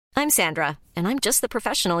I'm Sandra, and I'm just the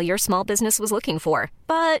professional your small business was looking for.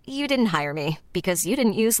 But you didn't hire me because you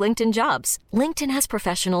didn't use LinkedIn Jobs. LinkedIn has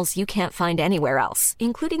professionals you can't find anywhere else,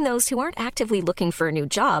 including those who aren't actively looking for a new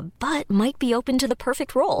job, but might be open to the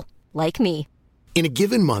perfect role, like me. In a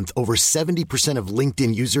given month, over 70% of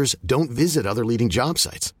LinkedIn users don't visit other leading job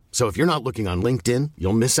sites. So if you're not looking on LinkedIn,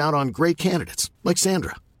 you'll miss out on great candidates like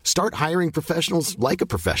Sandra. Start hiring professionals like a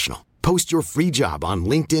professional. Post your free job on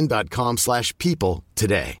linkedin.com/people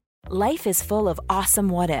today. Life is full of awesome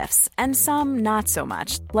what-ifs, and some not so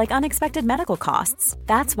much, like unexpected medical costs.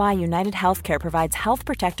 That's why United Healthcare provides Health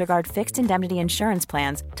Protector Guard fixed indemnity insurance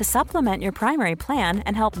plans to supplement your primary plan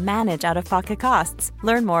and help manage out-of-pocket costs.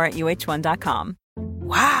 Learn more at uh1.com.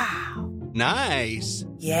 Wow. Nice.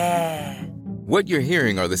 Yeah. What you're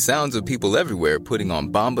hearing are the sounds of people everywhere putting on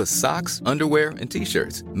Bombas socks, underwear, and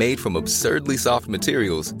T-shirts made from absurdly soft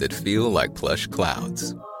materials that feel like plush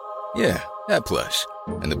clouds. Yeah, that plush.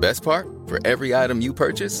 And the best part? For every item you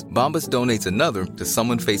purchase, Bombas donates another to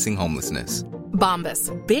someone facing homelessness. Bombas.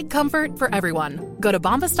 Big comfort for everyone. Go to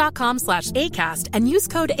bombas.com/ACAST and use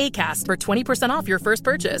code ACAST for 20% off your first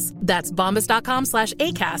purchase. That's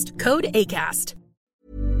bombas.com/ACAST. Code ACAST.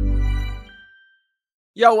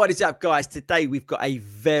 Yo, what is up, guys? Today we've got a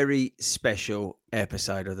very special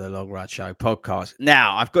episode of the Long Run Show podcast.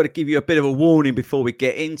 Now, I've got to give you a bit of a warning before we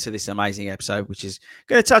get into this amazing episode, which is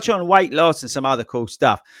going to touch on weight loss and some other cool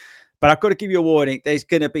stuff. But I've got to give you a warning. There's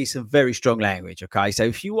going to be some very strong language, okay? So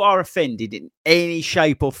if you are offended in any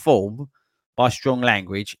shape or form by strong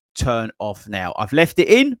language, turn off now. I've left it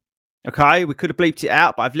in, okay? We could have bleeped it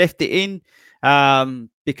out, but I've left it in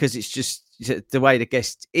because it's just the way the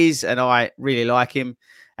guest is, and I really like him.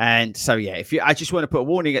 And so, yeah, I just want to put a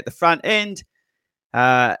warning at the front end.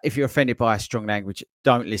 If you're offended by strong language,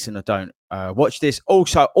 don't listen or don't watch this.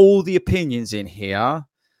 Also, all the opinions in here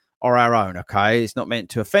are our own, okay? It's not meant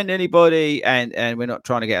to offend anybody, and we're not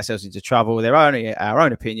trying to get ourselves into trouble. They're only our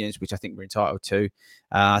own opinions, which I think we're entitled to.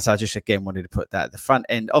 So I just, again, wanted to put that at the front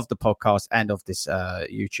end of the podcast and of this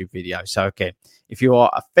YouTube video. So, again, if you are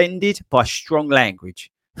offended by strong language,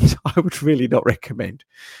 I would really not recommend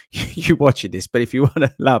you watching this. But if you want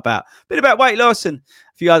to learn a bit about weight loss and a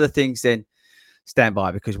few other things, then stand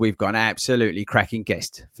by, because we've got an absolutely cracking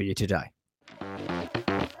guest for you today.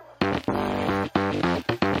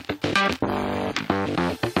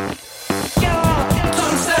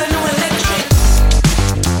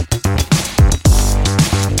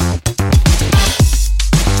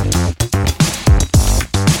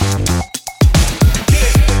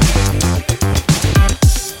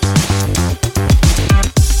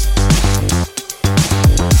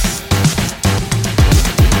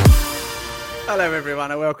 Hello,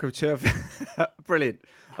 everyone, and welcome to a brilliant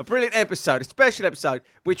episode, a special episode,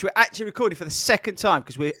 which we're actually recording for the second time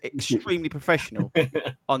because we're extremely professional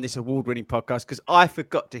on this award-winning podcast, because I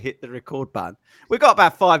forgot to hit the record button. We got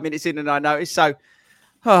about 5 minutes in and I noticed, so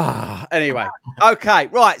anyway. Okay,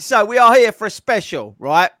 right, so we are here for a special,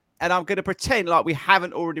 right? And I'm going to pretend like we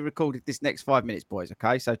haven't already recorded this next 5 minutes, boys,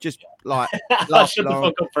 okay? So just like laugh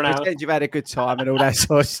along, for now. Pretend you've had a good time and all that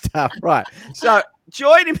sort of stuff. Right, so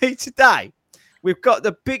joining me today, we've got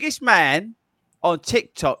the biggest man on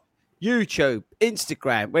TikTok, YouTube,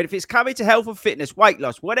 Instagram, where if it's coming to health and fitness, weight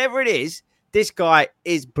loss, whatever it is, this guy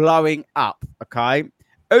is blowing up, okay?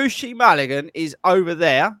 Mulligainz is over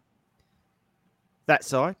there. That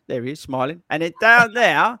side. There he is, smiling. And then down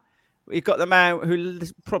there, we've got the man who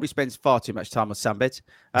probably spends far too much time on sunbeds,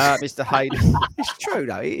 Mr. Hayden. It's true,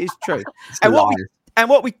 though. It is true. And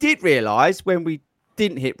what we did realise when we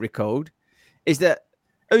didn't hit record is that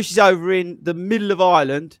Ush is over in the middle of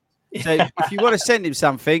Ireland. So if you want to send him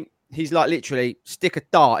something, he's like literally stick a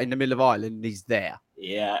dart in the middle of Ireland and he's there.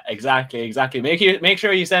 Yeah, exactly. Make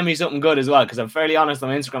sure you send me something good as well, because I'm fairly honest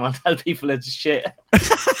on Instagram. I'll tell people it's shit.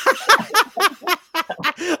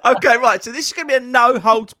 Okay, right. So this is going to be a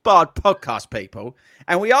no-holds-barred podcast, people.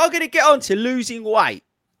 And we are going to get on to losing weight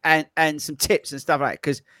and some tips and stuff like that,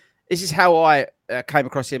 because this is how I came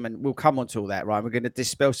across him, and we'll come on to all that, right? We're going to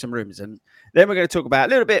dispel some rumors, and then we're going to talk about a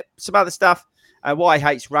little bit, some other stuff, why he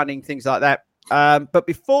hates running, things like that. But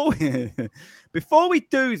before we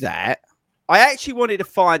do that, I actually wanted to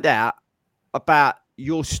find out about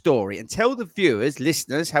your story and tell the viewers,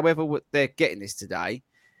 listeners, however they're getting this today,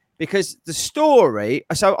 because the story.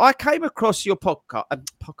 So I came across your podcast.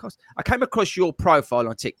 I came across your profile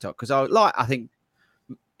on TikTok because I think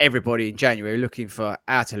everybody in January looking for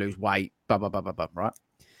how to lose weight, blah blah blah blah blah, right?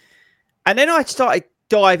 And then I started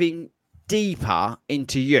diving deeper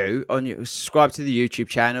into you on your subscribe to the YouTube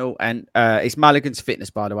channel, and it's Mulligainz Fitness,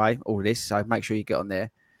 by the way, all this. So make sure you get on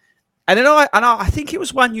there. And then I think it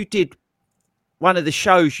was one you did one of the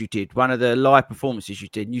shows you did, one of the live performances you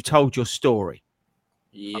did, and you told your story.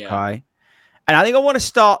 Yeah. Okay. And I think I want to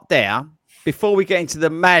start there before we get into the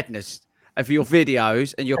madness of your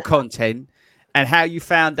videos and your content and how you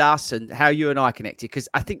found us and how you and I connected. Because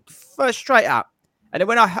I think first straight up, and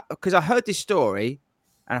then because I heard this story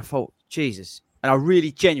and I thought, Jesus, and I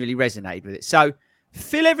really genuinely resonated with it. So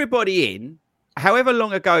fill everybody in, however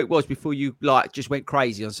long ago it was before you like just went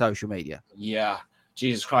crazy on social media. Yeah.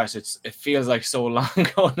 Jesus Christ, it feels like so long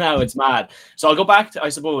ago now. It's mad. So I'll go back to, I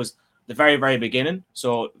suppose, the very, very beginning.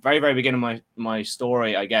 So very, very beginning, my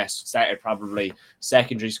story, I guess, started probably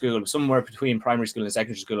secondary school, somewhere between primary school and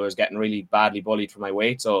secondary school. I was getting really badly bullied for my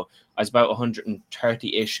weight. So I was about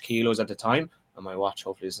 130-ish kilos at the time. And my watch,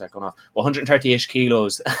 hopefully, is not going off. 130-ish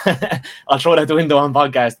kilos. I'll throw it out the window on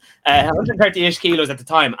podcast. 130-ish kilos at the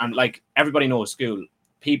time. And like everybody knows school,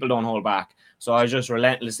 people don't hold back. So I was just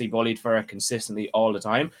relentlessly bullied for it consistently all the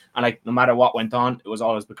time. And like, no matter what went on, it was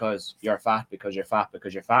always because you're fat, because you're fat,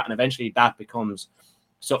 because you're fat. And eventually that becomes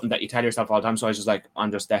something that you tell yourself all the time. So I was just like,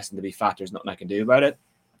 I'm just destined to be fat. There's nothing I can do about it.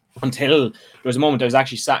 Until there was a moment I was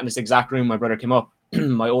actually sat in this exact room. My brother came up,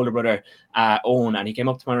 my older brother, Owen, and he came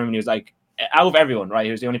up to my room and he was like, out of everyone, right?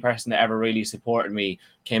 He was the only person that ever really supported me,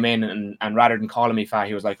 came in and rather than calling me fat,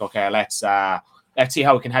 he was like, okay, let's see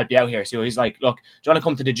how we can help you out here. So he's like, look, do you want to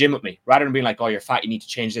come to the gym with me? Rather than being like, oh, you're fat, you need to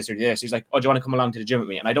change this or this. He's like, oh, do you want to come along to the gym with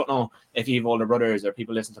me? And I don't know if you have older brothers or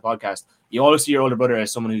people listen to podcasts. You always see your older brother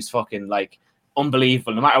as someone who's fucking like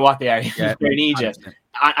unbelievable, no matter what they are. Yeah, they need you.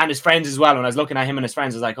 And his friends as well. When I was looking at him and his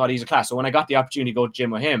friends, I was like, oh, these are class. So when I got the opportunity to go to the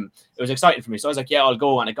gym with him, it was exciting for me. So I was like, yeah, I'll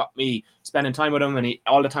go. And it got me spending time with him. And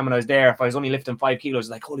all the time when I was there, if I was only lifting 5 kilos,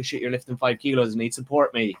 like, holy shit, you're lifting 5 kilos. And he'd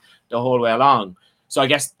support me the whole way along. So I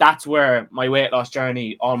guess that's where my weight loss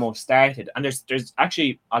journey almost started. And there's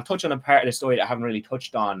actually, I'll touch on a part of the story that I haven't really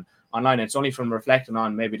touched on online. It's only from reflecting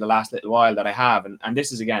on maybe the last little while that I have. And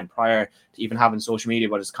this is, again, prior to even having social media,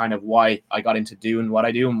 but it's kind of why I got into doing what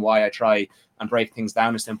I do and why I try and break things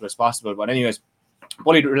down as simple as possible. But anyways,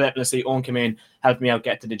 bullied relentlessly. Owen came in, helped me out,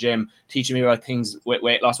 get to the gym, teaching me about things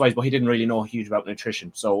weight loss wise, but he didn't really know huge about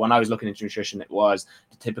nutrition. So when I was looking into nutrition, it was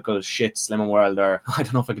the typical shit Slimming World, or I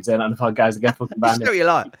don't know if I could say that on the podcast again.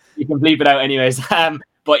 You can bleep it out anyways.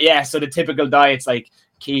 But yeah, so the typical diets like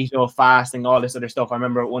keto, fasting, all this other stuff. I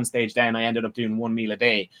remember at one stage then I ended up doing 1 meal a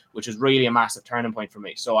day, which was really a massive turning point for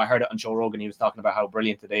me. So I heard it on Joe Rogan. He was talking about how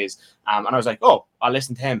brilliant it is. And I was like, oh, I'll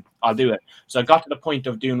listen to him. I'll do it. So I got to the point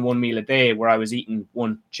of doing 1 meal a day where I was eating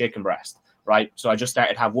 1 chicken breast, right? So I just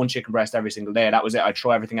started to have 1 chicken breast every single day. That was it. I'd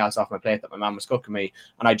throw everything else off my plate that my mom was cooking me.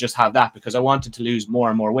 And I just have that because I wanted to lose more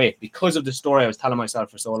and more weight because of the story I was telling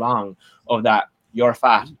myself for so long of that you're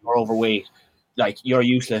fat or overweight. Like, you're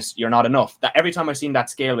useless, you're not enough. That every time I seen that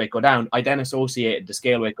scale weight go down, I then associated the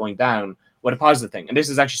scale weight going down with a positive thing. And this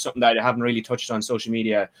is actually something that I haven't really touched on social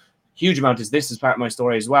media huge amount. This is part of my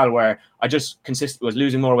story as well, where I just consistently was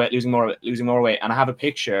losing more weight. And I have a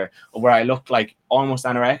picture of where I look like almost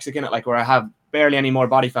anorexic in it, like where I have barely any more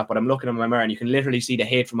body fat, but I'm looking in my mirror and you can literally see the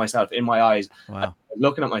hate for myself in my eyes. Wow.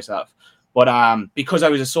 Looking at myself. But because I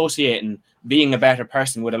was associating being a better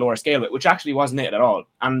person with a lower scale weight, which actually wasn't it at all.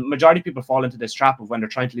 And majority of people fall into this trap of when they're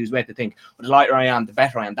trying to lose weight, they think, well, the lighter I am, the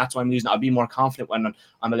better I am. That's why I'm losing it. I'll be more confident when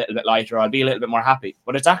I'm a little bit lighter. I'll be a little bit more happy.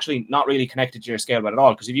 But it's actually not really connected to your scale weight at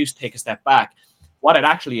all. Because if you take a step back, what it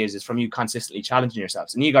actually is from you consistently challenging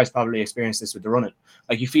yourselves. And you guys probably experience this with the running.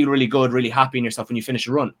 Like, you feel really good, really happy in yourself when you finish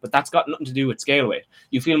a run. But that's got nothing to do with scale weight.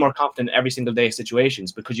 You feel more confident in every single day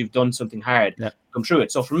situations because you've done something hard to come through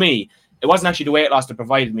it. So for me, it wasn't actually the weight loss that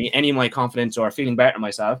provided me any of my confidence or feeling better in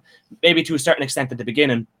myself, maybe to a certain extent at the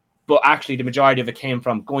beginning, but actually the majority of it came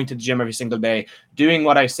from going to the gym every single day, doing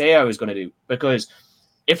what I say I was going to do. Because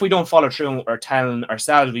if we don't follow through or telling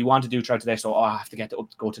ourselves we want to do throughout the day, so I have to get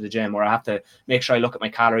up to go to the gym, or I have to make sure I look at my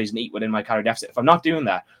calories and eat within my calorie deficit. If I'm not doing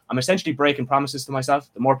that, I'm essentially breaking promises to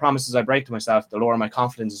myself. The more promises I break to myself, the lower my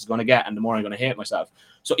confidence is going to get and the more I'm going to hate myself.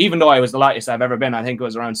 So even though I was the lightest I've ever been, I think it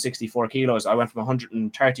was around 64 kilos. I went from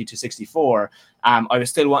 130 to 64. I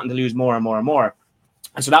was still wanting to lose more and more and more.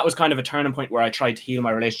 And so that was kind of a turning point where I tried to heal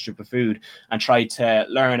my relationship with food and tried to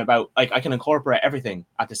learn about, like, I can incorporate everything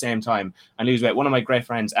at the same time and lose weight. One of my great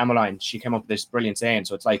friends, Emmeline, she came up with this brilliant saying.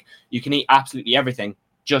 So it's like, you can eat absolutely everything,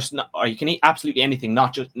 or you can eat absolutely anything,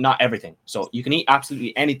 not everything. So you can eat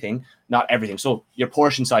absolutely anything, not everything. So your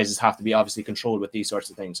portion sizes have to be obviously controlled with these sorts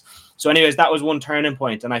of things. So anyways, that was one turning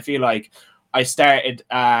point. And I feel like I started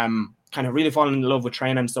kind of really falling in love with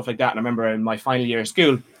training and stuff like that. And I remember in my final year of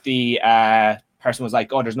school, the person was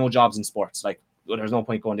like, oh, there's no jobs in sports. Like, well, there's no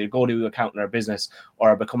point going to go to accounting or business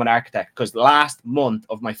or become an architect. Because last month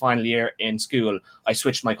of my final year in school, I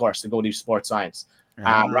switched my course to go do sports science.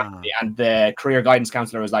 And the career guidance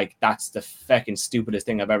counselor was like, "That's the fucking stupidest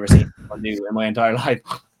thing I've ever seen someone do in my entire life."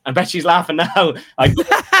 I bet she's laughing now. Like,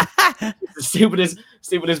 the stupidest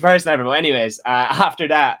person ever. But anyways, after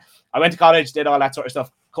that, I went to college, did all that sort of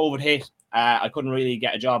stuff. COVID hit. I couldn't really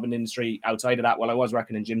get a job in the industry outside of that. Well, I was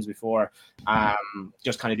working in gyms before,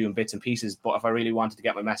 just kind of doing bits and pieces. But if I really wanted to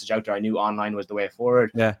get my message out there, I knew online was the way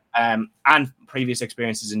forward. Yeah. And previous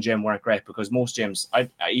experiences in gym weren't great because most gyms,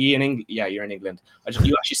 you're in England.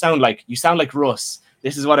 You actually sound like Russ.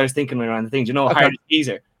 This is what I was thinking when we were on the thing. Do you know Hardest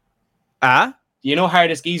Geezer? You know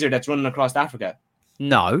Hardest Geezer that's running across Africa?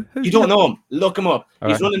 No. You don't know him. Look him up. All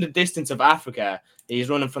He's right. running the distance of Africa. He's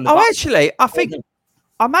running from the... actually, I think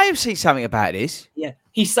I may have seen something about this. Yeah,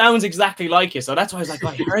 he sounds exactly like you. So that's why I was like,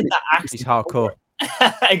 I heard that accent. He's hardcore.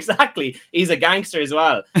 Exactly. He's a gangster as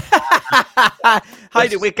well.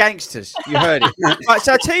 Hey, we're gangsters. You heard it. Right,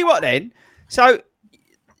 so I'll tell you what then. So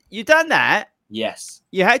you done that. Yes.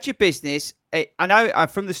 You had your business. I know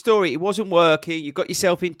from the story, it wasn't working. You got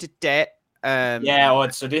yourself into debt.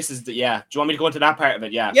 So this is do you want me to go into that part of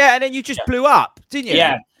it? Yeah. Yeah, and then you just blew up, didn't you?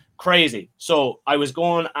 Yeah. Crazy. So I was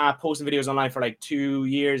going posting videos online for like 2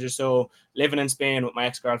 years or so, living in Spain with my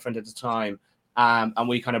ex-girlfriend at the time. And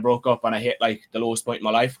we kind of broke up and I hit like the lowest point in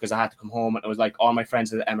my life because I had to come home and it was like all my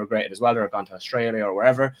friends had emigrated as well. They had gone to Australia or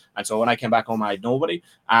wherever. And so when I came back home, I had nobody.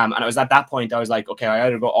 And it was at that point I was like, okay, I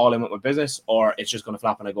either go all in with my business or it's just going to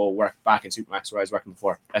flop and I go work back in Supermax where I was working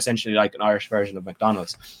before, essentially like an Irish version of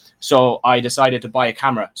McDonald's. So I decided to buy a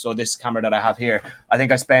camera. So this camera that I have here, I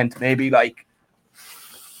think I spent maybe like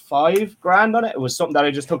 $5,000 on it. It was something that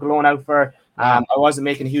I just took a loan out for. I wasn't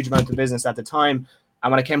making a huge amount of business at the time.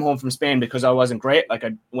 And when I came home from Spain, because I wasn't great,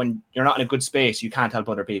 when you're not in a good space, you can't help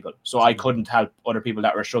other people. So I couldn't help other people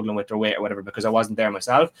that were struggling with their weight or whatever because I wasn't there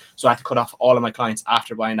myself. So I had to cut off all of my clients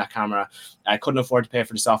after buying that camera. I couldn't afford to pay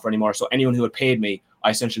for the software anymore. So anyone who had paid me, I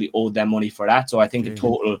essentially owed them money for that. So I think in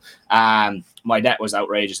total, my debt was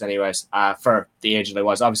outrageous anyways, for the age that I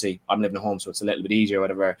was. Obviously, I'm living at home, so it's a little bit easier or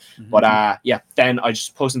whatever. But then I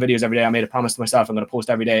just posting videos every day. I made a promise to myself I'm going to post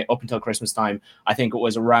every day up until Christmas time. I think it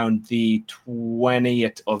was around the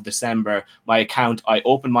 20th of December. My account, I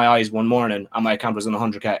opened my eyes one morning and my account was on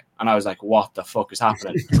 100K. And I was like, what the fuck is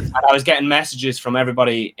happening? And I was getting messages from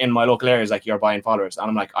everybody in my local areas like, you're buying followers. And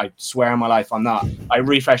I'm like, I swear on my life, I'm not. I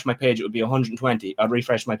refreshed my page, it would be 120. I'd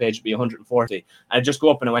refresh my page, it would be 140. And I'd just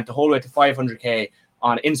go up and I went the whole way to 500K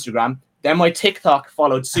on Instagram. Then my TikTok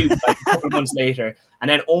followed suit like a couple of months later. And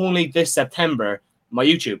then only this September, my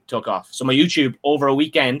YouTube took off. So my YouTube over a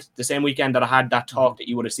weekend, the same weekend that I had that talk that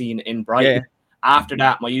you would have seen in Brighton. Yeah. After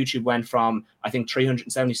that, my YouTube went from, I think,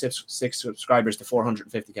 376 subscribers to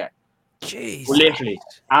 450K. Jeez. Literally,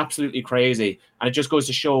 absolutely crazy. And it just goes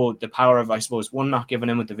to show the power of, I suppose, one, not giving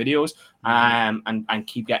in with the videos and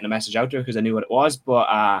keep getting the message out there because I knew what it was. But,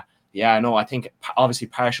 I think obviously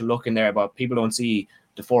partial luck in there, but people don't see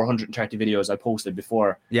the 430 videos I posted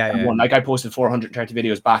before. I posted 430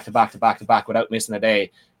 videos back to back to back to back without missing a day.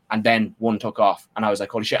 And then one took off. And I was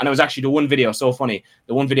like, holy shit. And it was actually the one video, so funny.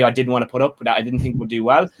 The one video I didn't want to put up, but that I didn't think would do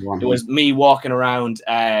well. It was me walking around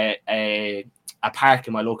a park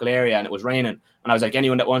in my local area and it was raining. And I was like,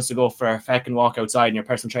 anyone that wants to go for a fucking walk outside and your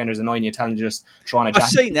personal trainer's annoying you, telling you just throw on a jacket. I've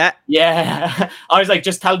seen that. Yeah. I was like,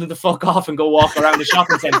 just tell them to fuck off and go walk around the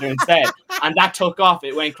shopping centre instead. And that took off.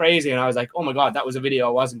 It went crazy. And I was like, oh my God, that was a video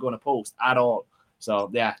I wasn't going to post at all. So,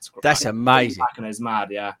 yeah. That's amazing. It's mad,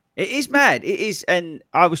 yeah. It is mad. It is. And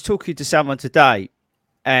I was talking to someone today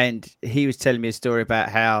and he was telling me a story about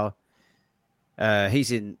how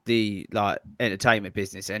he's in the entertainment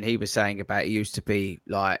business, and he was saying about it used to be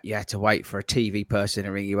like you had to wait for a TV person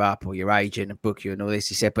to ring you up or your agent and book you and all this.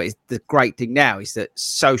 He said, but the great thing now is that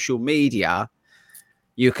social media,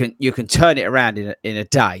 you can turn it around in a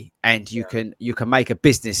day, and you can make a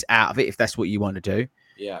business out of it if that's what you want to do.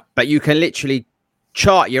 Yeah. But you can literally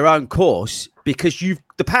chart your own course because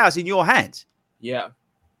the power's in your hands. Yeah.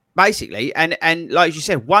 Basically, and like you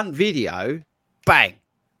said, one video, bang.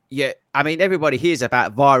 Yeah, I mean, everybody hears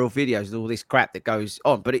about viral videos and all this crap that goes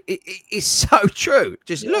on, but it is so true.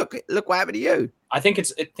 Just look what happened to you. I think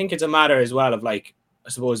it's a matter as well of, like, I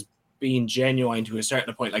suppose, being genuine to a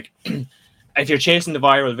certain point. Like, if you're chasing the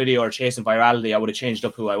viral video or chasing virality, I would have changed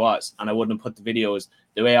up who I was, and I wouldn't have put the videos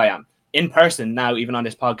the way I am. In person now, even on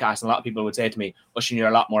this podcast, a lot of people would say to me, Oisín, you're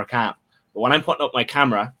a lot more calm. But when I'm putting up my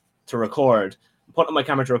camera to record,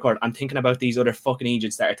 I'm thinking about these other fucking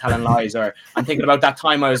idiots that are telling lies, or I'm thinking about that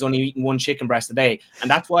time I was only eating one chicken breast a day.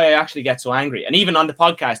 And that's why I actually get so angry. And even on the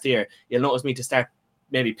podcast here, you'll notice me to start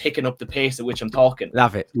maybe picking up the pace at which I'm talking.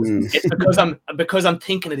 Love it. It's because I'm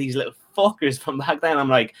thinking of these little fuckers from back then. I'm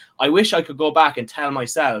like, I wish I could go back and tell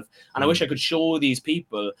myself, and I wish I could show these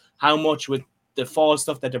people how much with the false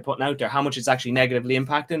stuff that they're putting out there, how much it's actually negatively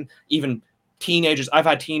impacting even teenagers. I've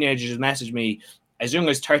had teenagers message me as young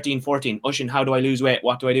as 13, 14, Ushin, how do I lose weight?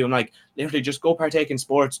 What do I do? I'm like, literally just go partake in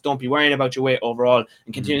sports. Don't be worrying about your weight overall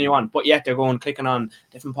and continue on. But yet they're clicking on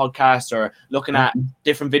different podcasts or looking at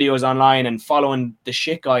different videos online and following the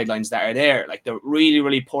shit guidelines that are there. Like the really,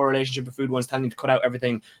 really poor relationship with food ones telling you to cut out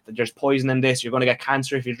everything, that there's poison in this. You're going to get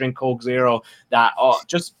cancer if you drink Coke Zero.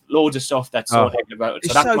 Just loads of stuff that's so negative about it.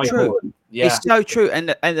 So that's so true. Yeah. It's so true. And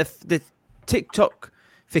the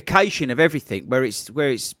TikTokification of everything where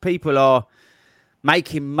it's people are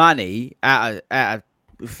making money out of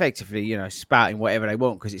effectively, spouting whatever they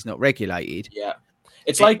want because it's not regulated. Yeah.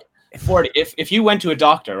 It's like if you went to a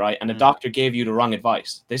doctor, right, and the doctor gave you the wrong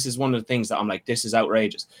advice, this is one of the things that I'm like, this is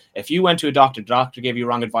outrageous. If you went to a doctor, the doctor gave you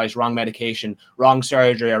wrong advice, wrong medication, wrong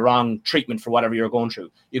surgery, or wrong treatment for whatever you're going through,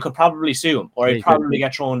 you could probably sue him or you'd probably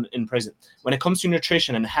get thrown in prison. When it comes to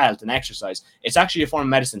nutrition and health and exercise, it's actually a form of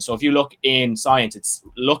medicine. So if you look in science, it's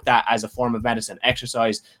looked at as a form of medicine,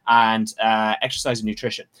 exercise and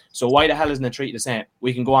nutrition. So why the hell isn't it treated the same?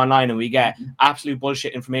 We can go online and we get absolute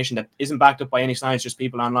bullshit information that isn't backed up by any science, just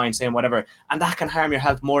people online saying whatever, and that can harm your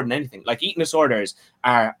health more than anything. Like eating disorders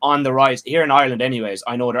are on the rise here in Ireland anyways.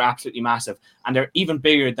 I know they're absolutely massive, and they're even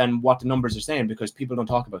bigger than what the numbers are saying because people don't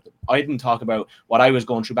talk about them. I didn't talk about what I was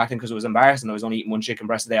going through back then because it was embarrassing. I was only eating one chicken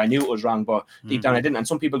breast a day. I knew it was wrong, but deep down I didn't, and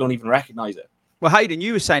some people don't even recognize it. Well, Hayden,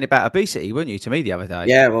 you were saying about obesity, weren't you, to me the other day?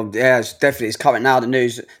 Yeah, it's coming now, the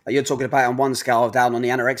news that you're talking about on one scale, down on the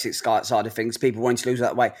anorexic side of things, people wanting to lose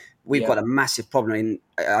that weight. We've got a massive problem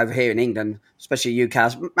over here in England, especially UK. I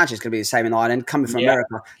imagine it's going to be the same in Ireland. Coming from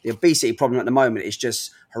America, the obesity problem at the moment is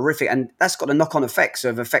just horrific, and that's got the knock-on effects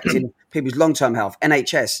of affecting people's long-term health,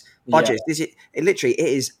 NHS, budgets. It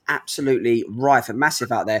is absolutely rife and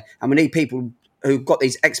massive out there, and we need people who've got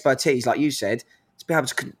these expertise, like you said, to be able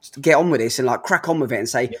to get on with this and like crack on with it and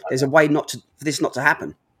say there's a way for this not to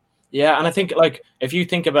happen. Yeah, and I think like if you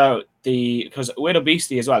think about because with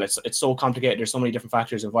obesity as well, it's so complicated. There's so many different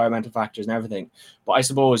factors, environmental factors and everything. But I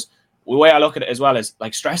suppose the way I look at it as well is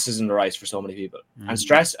like stress is on the rise for so many people. And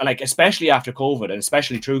stress, like especially after COVID and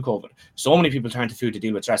especially through COVID, so many people turn to food to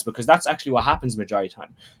deal with stress because that's actually what happens majority of the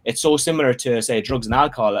time. It's so similar to say drugs and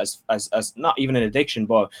alcohol as not even an addiction,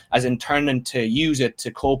 but as in turning to use it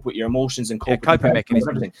to cope with your emotions and coping mechanisms.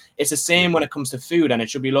 Everything. It's the same when it comes to food, and it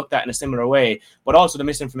should be looked at in a similar way. But also the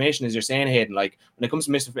misinformation, as you're saying, Hayden, like when it comes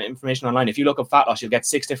to misinformation online, if you look up fat loss, you'll get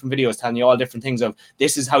 6 different videos telling you all different things of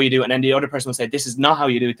this is how you do it, and then the other person will say this is not how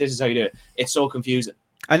you do it, this is how you do it. It's so confusing.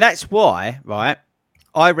 And that's why, right,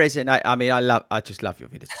 I resonate. I mean, I just love your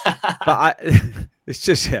videos. But it's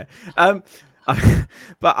just,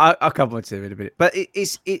 but I'll come on to it in a minute. But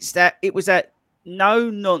it was that no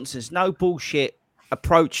nonsense, no bullshit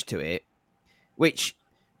approach to it, which,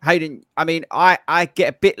 Hayden, I mean, I get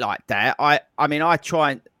a bit like that. I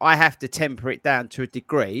have to temper it down to a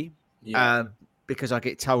degree because I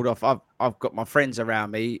get told off. I've got my friends around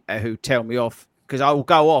me who tell me off, because I will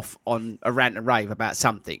go off on a rant and rave about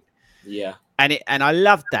something. Yeah. And I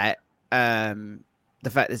love that. The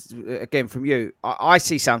fact that, again, from you, I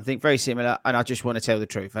see something very similar and I just want to tell the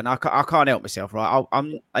truth. And I can't help myself, right?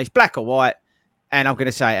 It's black or white, and I'm going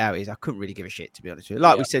to say it how it is. I couldn't really give a shit, to be honest with you.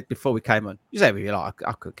 Like we said before we came on, you say what you like,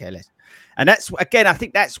 I could care less. And that's, again, I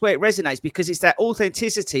think that's where it resonates, because it's that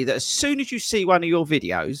authenticity that as soon as you see one of your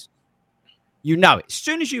videos, you know it. As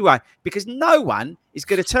soon as you want, because no one is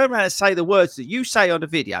going to turn around and say the words that you say on the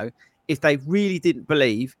video if they really didn't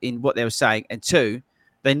believe in what they were saying, and 2,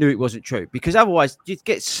 they knew it wasn't true. Because otherwise, you'd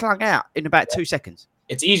get slung out in about 2 seconds.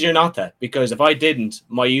 It's easier not to, because if I didn't,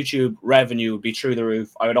 my YouTube revenue would be through the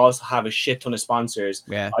roof. I would also have a shit ton of sponsors.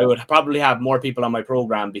 Yeah. I would probably have more people on my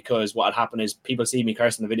program, because what would happen is people see me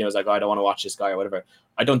cursing the videos like, I don't want to watch this guy or whatever.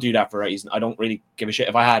 I don't do that for a reason. I don't really give a shit.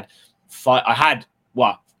 If I had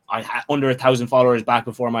under 1,000 followers back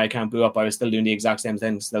before my account blew up, I was still doing the exact same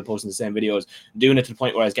thing, still posting the same videos, doing it to the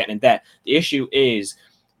point where I was getting in debt. The issue is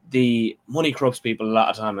the money corrupts people a lot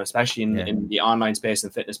of time, especially in the online space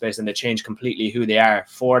and fitness space, and they change completely who they are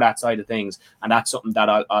for that side of things. And that's something that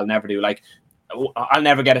I'll never do. Like, I'll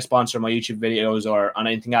never get a sponsor on my YouTube videos or on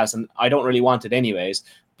anything else, and I don't really want it anyways,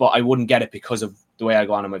 but I wouldn't get it because of the way I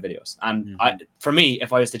go on in my videos. And for me,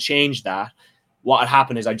 if I was to change that, what would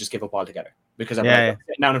happen is I'd just give up altogether. Because I'm sitting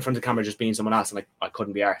down in front of the camera just being someone else, and I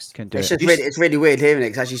couldn't be arsed. It's really weird hearing it,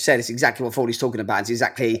 because as you said, it's exactly what Fordy's talking about. It's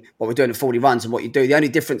exactly what we're doing at 40 Runs and what you do. The only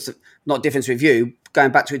difference, not difference with you,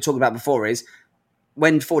 going back to what we talked about before, is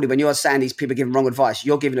when you're saying these people giving wrong advice,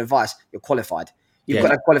 you're giving advice, you're qualified. You've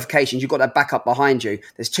got that qualifications, you've got that backup behind you.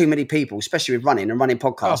 There's too many people, especially with running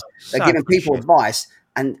podcasts. They're giving people advice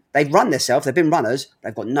and they've run themselves, they've been runners,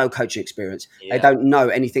 they've got no coaching experience. They don't know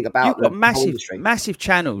anything about the whole industry. Massive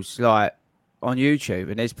channels like on YouTube,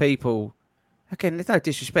 and there's people, again, there's no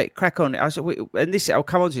disrespect, crack on. And this, I'll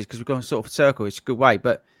come on to this because we've gone sort of circle, it's a good way,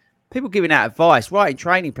 but people giving out advice, writing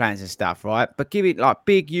training plans and stuff, right? But giving like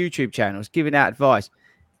big YouTube channels, giving out advice.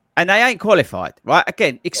 And they ain't qualified, right?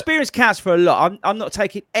 Again, experience counts for a lot. I'm not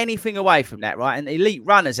taking anything away from that, right? And elite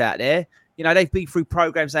runners out there, they've been through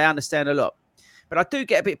programs, they understand a lot. But I do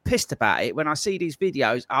get a bit pissed about it when I see these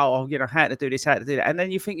videos, how to do this, how to do that. And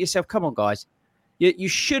then you think to yourself, come on, guys, you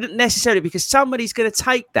shouldn't necessarily, because somebody's going to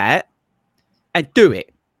take that and do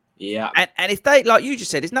it. Yeah. And if they, like you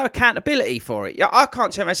just said, there's no accountability for it. I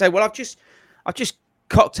can't turn around and say, well, I've just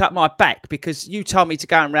cocked up my back because you told me to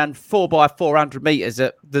go and run 4x400 meters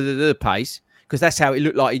at the pace because that's how it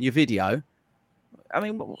looked like in your video. I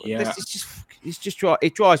mean,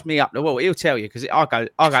 it drives me up the wall. He'll tell you because I go.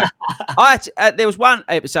 There was one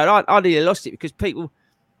episode I nearly lost it because people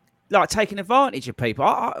like taking advantage of people.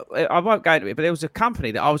 I won't go into it, but there was a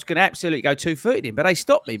company that I was going to absolutely go 2-footed in, but they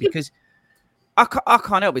stopped me because I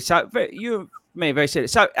can't help it. So you me very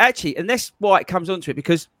serious. So actually, and that's why it comes onto it,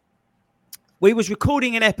 because we was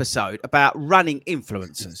recording an episode about running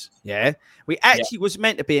influencers. Yeah. We actually was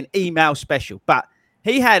meant to be an email special, but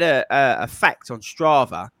he had a fact on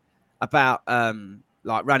Strava about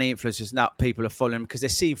like running influencers and people are following because they're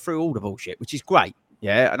seeing through all the bullshit, which is great.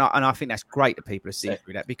 Yeah. And I think that's great that people are seeing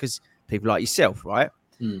through that because people like yourself, right?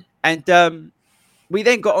 Mm. And we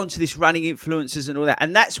then got onto this running influencers and all that.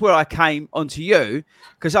 And that's where I came onto you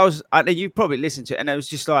because you probably listened to it and it was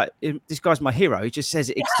just like, this guy's my hero. He just says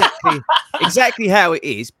it exactly how it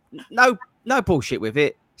is. No bullshit with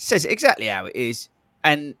it. Says it exactly how it is.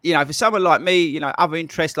 And, for someone like me, other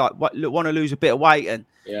interests like want to lose a bit of weight and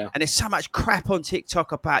there's so much crap on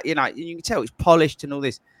TikTok about, you can tell it's polished and all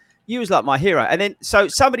this. You was like my hero. And then, so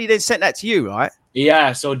somebody then sent that to you, right?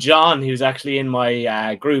 Yeah. So John, he was actually in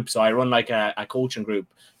my group. So I run like a coaching group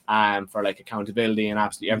for like accountability and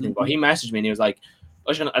absolutely everything. Mm-hmm. But he messaged me and he was like,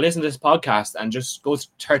 I listened to this podcast and just go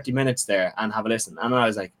 30 minutes there and have a listen. And I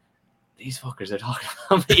was like, these fuckers are talking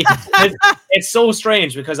about me. It's so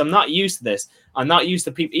strange because I'm not used to this. I'm not used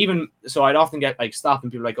to people. Even so, I'd often get like stopped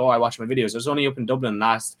and people like, oh, I watch my videos. I was only up in Dublin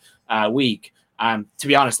last week. To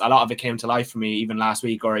be honest, a lot of it came to life for me even last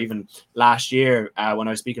week or even last year when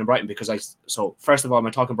I was speaking in Brighton because so first of all, my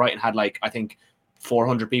talk in Brighton had like, I think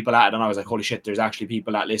 400 people at it. And I was like, holy shit, there's actually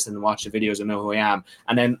people that listen and watch the videos and know who I am.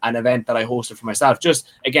 And then an event that I hosted for myself,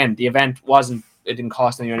 just again, the event it didn't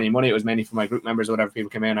cost anyone any money. It was mainly for my group members or whatever people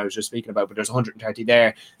came in. I was just speaking about, but there's 130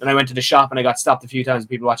 there. Then I went to the shop and I got stopped a few times with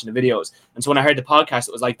people watching the videos. And so when I heard the podcast,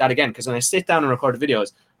 it was like that again. Because when I sit down and record the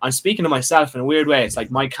videos, I'm speaking to myself in a weird way. It's like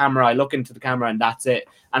my camera, I look into the camera and that's it.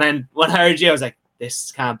 And then when I heard you, I was like,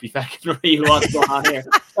 this can't be fucking real. What's going on here?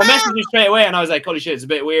 I messaged you straight away and I was like, holy shit, it's a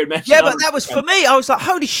bit weird. Yeah, but that was for me. I was like,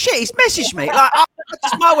 holy shit, he's messaged me. Like,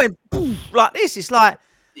 I went boom, like this. It's like,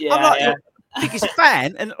 I'm like your biggest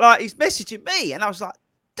fan and like he's messaging me. And I was like,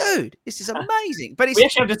 dude, this is amazing. But we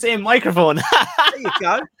actually have the same microphone. There you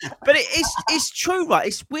go. But it's true, right?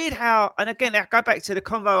 It's weird how, and again, I go back to the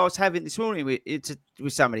convo I was having this morning with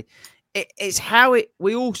somebody. It's how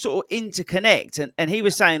we all sort of interconnect. And he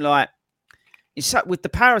was saying like, with the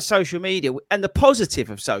power of social media and the positive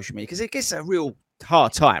of social media, because it gets a real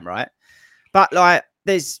hard time, right? But like,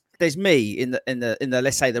 there's me in the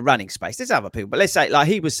let's say the running space. There's other people, but let's say like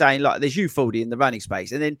he was saying like there's you 40 in the running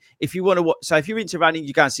space, and then if you want to watch, so if you're into running,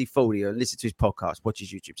 you go and see 40 and listen to his podcast, watch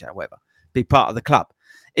his YouTube channel, whatever. Be part of the club.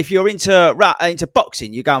 If you're into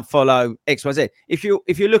boxing, you go and follow XYZ. If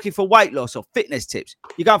you're looking for weight loss or fitness tips,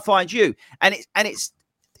 you go and find you. And it's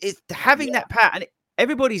having that power. And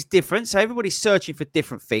everybody's different, so everybody's searching for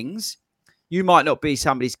different things. You might not be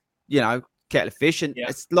somebody's, kettle of fish, and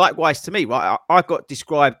it's likewise to me, right? I got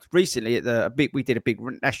described recently at we did a big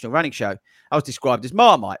national running show. I was described as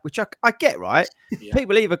Marmite, which I get, right? Yeah.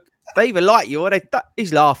 People either like you or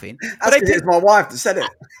he's laughing. That's because it's my wife that said it.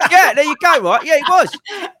 Yeah, there you go, right? Yeah, it was.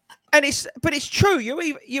 And it's true.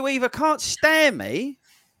 You either can't stand me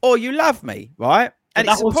or you love me, right? And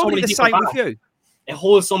it's probably the same with you. It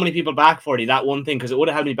holds so many people back for you, that one thing, because it would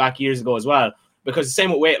have held me back years ago as well. Because the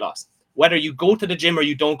same with weight loss. Whether you go to the gym or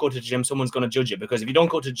you don't go to the gym, someone's going to judge you. Because if you don't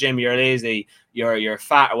go to the gym, you're lazy, you're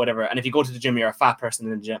fat or whatever. And if you go to the gym, you're a fat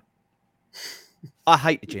person in the gym. I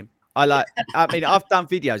hate the gym. I've done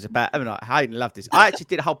videos about, I love this. I actually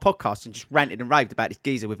did a whole podcast and just ranted and raved about this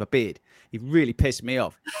geezer with a beard. He really pissed me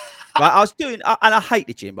off. Right? And I hate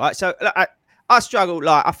the gym, right? So I struggle,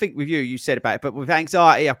 like I think with you said about it, but with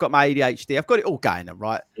anxiety, I've got my ADHD, I've got it all going on,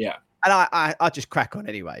 right? Yeah. And I just crack on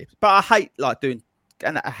anyway. But I hate like doing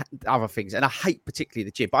other things, and I hate particularly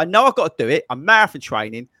the gym. But I know I've got to do it. I'm marathon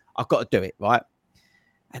training. I've got to do it, right?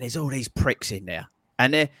 And there's all these pricks in there.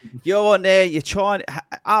 And you're on there, you're trying,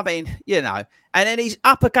 I mean, you know, and then he's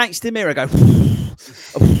up against the mirror, go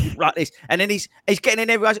like this. And then he's getting in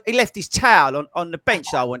everyone's, he left his towel on the bench.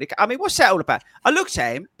 So I mean, what's that all about? I looked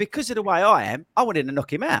at him, because of the way I am, I wanted to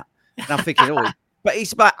knock him out. And I'm thinking, but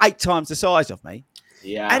he's about 8 times the size of me.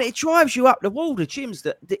 Yeah. And it drives you up the wall, the gyms,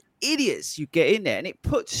 the idiots you get in there. And it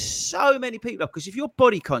puts so many people off. Because if you're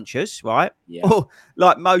body conscious, right? Yeah. Or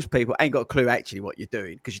like most people ain't got a clue actually what you're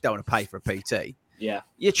doing because you don't want to pay for a PT. Yeah.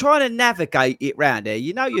 You're trying to navigate it round there.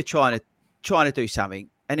 You know you're trying to do something,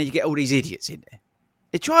 and then you get all these idiots in there.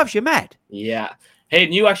 It drives you mad. Yeah.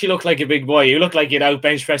 Hayden, you actually look like a big boy. You look like you'd out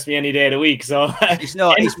bench press me any day of the week. So he's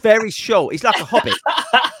not. He's very short. He's like a hobbit.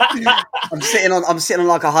 I'm sitting on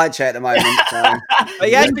like a high chair at the moment. But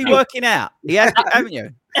he has been working out. He has, haven't you?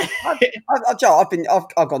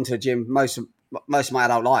 I've gone to a gym most of my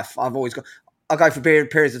adult life. I go for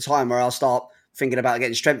periods of time where I'll start thinking about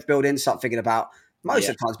getting strength building. Start thinking about most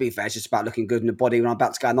of the time. To be fair, it's just about looking good in the body when I'm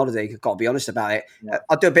about to go on holiday. I've got to be honest about it. Yeah.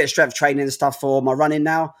 I do a bit of strength training and stuff for my running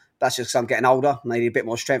now. That's just because I'm getting older and I need a bit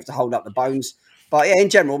more strength to hold up the bones. But yeah,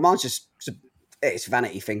 in general, mine's it's a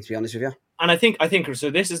vanity thing, to be honest with you. And I think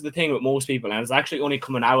so. This is the thing with most people, and it's actually only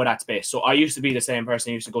coming out of that space. So I used to be the same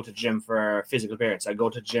person. I used to go to the gym for physical appearance. I go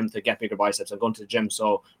to the gym to get bigger biceps. I go to the gym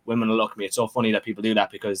so women will look at me. It's so funny that people do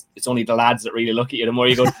that because it's only the lads that really look at you. The more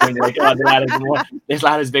you go to the gym, you're like, oh, this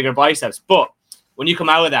lad has bigger biceps. But when you come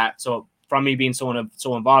out of that, so from me being so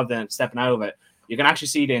involved in stepping out of it, you can actually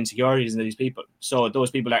see the insecurities in these people. So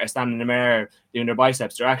those people that are standing in the mirror doing their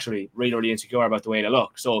biceps, they're actually really, really insecure about the way they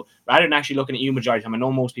look. So rather than actually looking at you majority of the time, I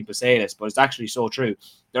know most people say this, but it's actually so true.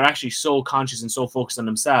 They're actually so conscious and so focused on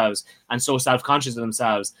themselves and so self-conscious of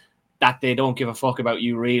themselves that they don't give a fuck about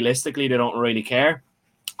you realistically. They don't really care.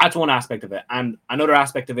 That's one aspect of it. And another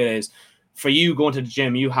aspect of it is for you going to the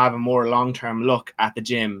gym, you have a more long-term look at the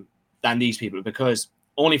gym than these people because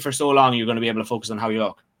only for so long you're going to be able to focus on how you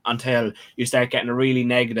look until you start getting a really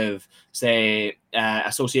negative, say,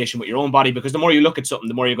 association with your own body. Because the more you look at something,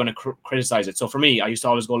 the more you're going to criticize it. So for me, I used to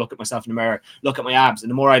always go look at myself in the mirror, look at my abs. And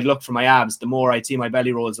the more I'd look for my abs, the more I'd see my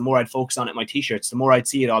belly rolls, the more I'd focus on it in my t-shirts, the more I'd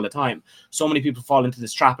see it all the time. So many people fall into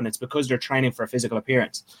this trap and it's because they're training for a physical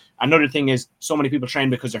appearance. Another thing is so many people train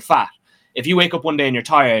because they're fat. If you wake up one day and you're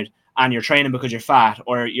tired, and you're training because you're fat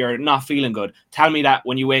or you're not feeling good, tell me that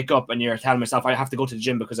when you wake up and you're telling myself, I have to go to the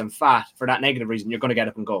gym because I'm fat for that negative reason, you're going to get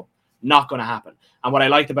up and go. Not going to happen. And what I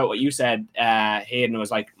liked about what you said, Hayden, was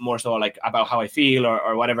like more so like about how I feel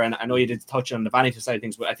or whatever. And I know you did touch on the vanity side of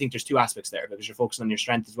things, but I think there's two aspects there because you're focusing on your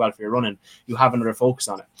strength as well for your running. You have another focus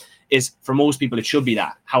on it. Is for most people, it should be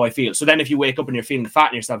that, how I feel. So then if you wake up and you're feeling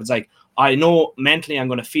fat in yourself, it's like, I know mentally I'm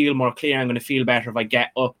going to feel more clear. I'm going to feel better if I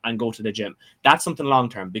get up and go to the gym. That's something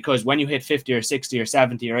long-term because when you hit 50 or 60 or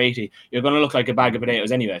 70 or 80, you're going to look like a bag of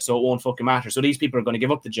potatoes anyway. So it won't fucking matter. So these people are going to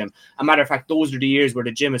give up the gym. As a matter of fact, those are the years where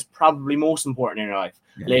the gym is probably most important in your life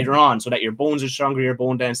later on so that your bones are stronger, your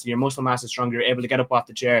bone density, your muscle mass is stronger. You're able to get up off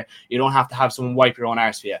the chair. You don't have to have someone wipe your own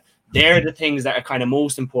arse for you. They're the things that are kind of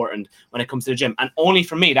most important when it comes to the gym. And only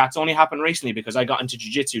for me, that's only happened recently because I got into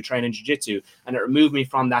jiu-jitsu, training jiu-jitsu, and it removed me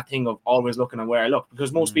from that thing of always looking at where I look.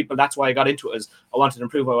 Because most people, that's why I got into it, is I wanted to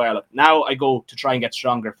improve the way I look. Now I go to try and get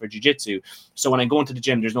stronger for jiu-jitsu. So when I go into the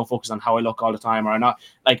gym, there's no focus on how I look all the time or not.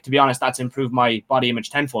 Like, to be honest, that's improved my body image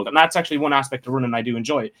tenfold. And that's actually one aspect of running I do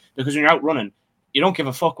enjoy. Because when you're out running, you don't give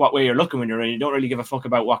a fuck what way you're looking when you're running. You don't really give a fuck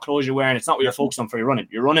about what clothes you're wearing. It's not what you're focused on for your running.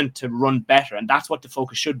 You're running to run better, and that's what the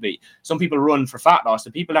focus should be. Some people run for fat loss.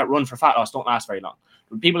 The people that run for fat loss don't last very long.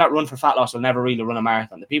 The people that run for fat loss will never really run a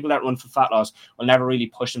marathon. The people that run for fat loss will never really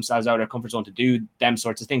push themselves out of their comfort zone to do them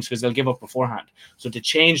sorts of things because they'll give up beforehand. So to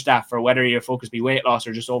change that for whether your focus be weight loss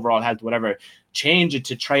or just overall health, whatever, change it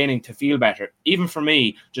to training to feel better. Even for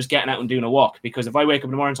me, just getting out and doing a walk, because if I wake up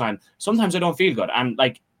in the morning time, sometimes I don't feel good. And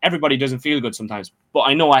like, everybody doesn't feel good sometimes, but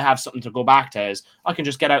I know I have something to go back to is I can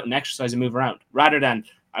just get out and exercise and move around rather than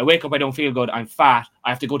I wake up, I don't feel good, I'm fat, I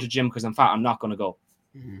have to go to the gym because I'm fat, I'm not going to go.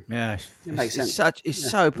 Yeah, it makes sense.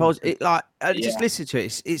 So positive. Just listen to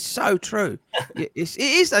it. It's so true. It is.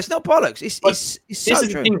 It's not bollocks. It's so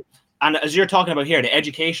true. And as you're talking about here, the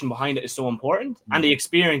education behind it is so important and the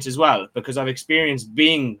experience as well, because I've experienced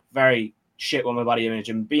being very shit with my body image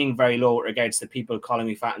and being very low with regards to people calling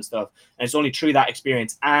me fat and stuff. And it's only through that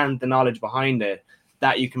experience and the knowledge behind it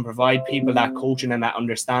that you can provide people that coaching and that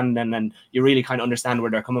understanding, and you really kind of understand where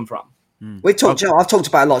they're coming from. I've talked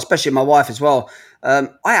about it a lot, especially my wife as well. I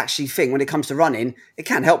actually think when it comes to running, it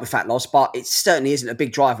can help with fat loss, but it certainly isn't a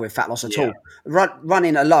big driver with fat loss at all.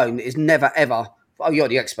 Running alone is never, ever. Oh, you're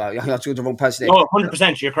the expert. You're the wrong person. No,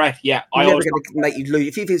 100%. You're correct. Yeah. You're never going to make you lose.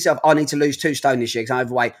 If you think to yourself, I need to lose 2 stone this year because I'm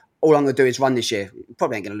overweight, all I'm going to do is run this year. You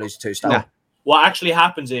probably ain't going to lose 2 stone. No. What actually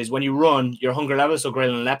happens is when you run, your hunger levels, so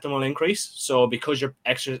ghrelin and leptin, will increase. So because you're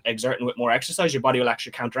exerting with more exercise, your body will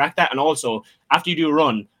actually counteract that. And also, after you do a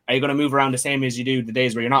run, are you going to move around the same as you do the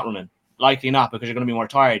days where you're not running? Likely not, because you're going to be more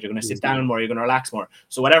tired. You're going to sit down more. You're going to relax more.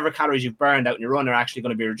 So whatever calories you've burned out in your run are actually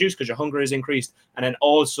going to be reduced because your hunger is increased. And then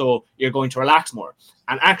also you're going to relax more.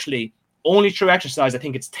 And actually, only through exercise, I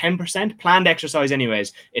think it's 10%. Planned exercise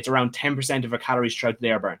anyways, it's around 10% of our calories throughout the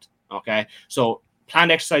day are burnt. Okay? So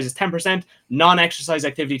planned exercise is 10%. Non-exercise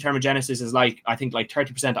activity thermogenesis is I think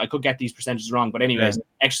 30%. I could get these percentages wrong, but anyways,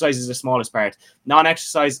 exercise is the smallest part.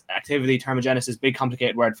 Non-exercise activity thermogenesis, big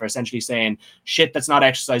complicated word for essentially saying shit that's not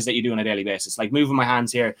exercise that you do on a daily basis. Like moving my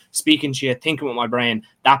hands here, speaking to you, thinking with my brain,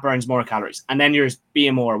 that burns more calories. And then there's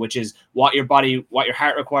BMR, which is what your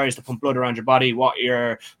heart requires to pump blood around your body, what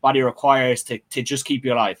your body requires to just keep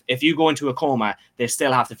you alive. If you go into a coma, they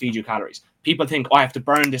still have to feed you calories. People think, I have to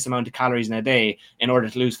burn this amount of calories in a day in order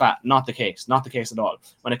to lose fat. Not the case. Not the case at all.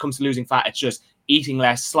 When it comes to losing fat, it's just eating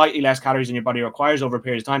less, slightly less calories than your body requires over a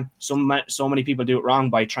period of time. So many people do it wrong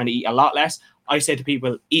by trying to eat a lot less. I say to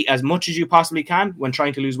people, eat as much as you possibly can when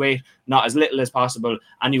trying to lose weight, not as little as possible,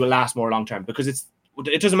 and you will last more long term. Because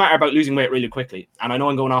it doesn't matter about losing weight really quickly. And I know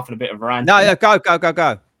I'm going off on a bit of a rant. No,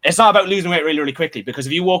 go. It's not about losing weight really, really quickly, because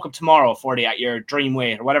if you woke up tomorrow 40 at your dream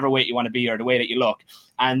weight or whatever weight you want to be or the way that you look,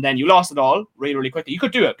 and then you lost it all really, really quickly, you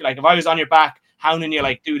could do it. Like if I was on your back hounding you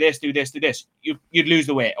do this, you'd lose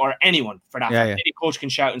the weight, or anyone for that. Yeah. Any coach can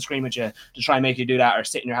shout and scream at you to try and make you do that, or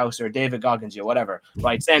sit in your house, or David Goggins you, whatever,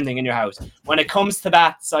 right? Same thing in your house. When it comes to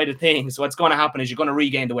that side of things, what's going to happen is you're going to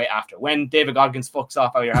regain the weight after. When David Goggins fucks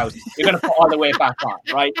off out of your house, you're going to put all the weight back on,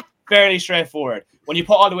 right? Fairly straightforward. When you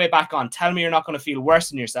put all the weight back on, tell me you're not going to feel worse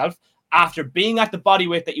than yourself after being at the body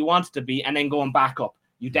weight that you wanted to be and then going back up.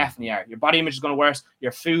 You definitely are. Your body image is going to worse.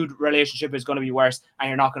 Your food relationship is going to be worse, and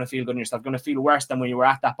you're not going to feel good in yourself. You're going to feel worse than when you were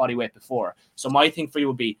at that body weight before. So my thing for you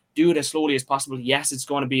would be, do it as slowly as possible. Yes, it's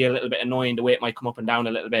going to be a little bit annoying. The weight might come up and down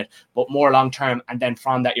a little bit, but more long term, and then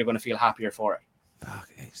from that, you're going to feel happier for it.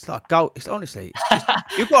 It's like gold. It's honestly,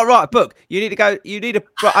 you've got to write a book.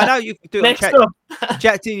 I know you can do it on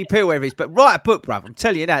Jack D. Peel, whatever it is, but write a book, bruv. I'm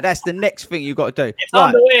telling you now, that's the next thing you've got to do. It's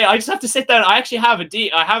on the way. I just have to sit down. I actually have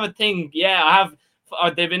I have a thing. Yeah, I have.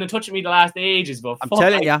 They've been in touch with me the last ages, but I'm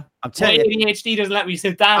telling you. ADHD doesn't let me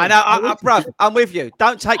sit down. I know, bruv. I'm with you.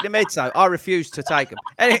 Don't take the meds, though. I refuse to take them.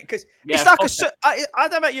 Because it's like I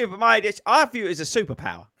don't know about you, but my ADHD, I view it as a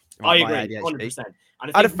superpower. I agree, 100%.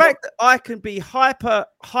 And the fact that I can be hyper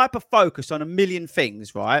focused on a million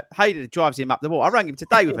things, right? Hayden drives him up the wall. I rang him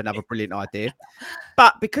today with another brilliant idea.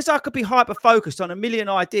 But because I could be hyper focused on a million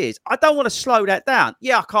ideas, I don't want to slow that down.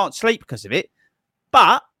 Yeah, I can't sleep because of it.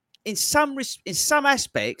 But in some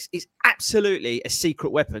aspects, it's absolutely a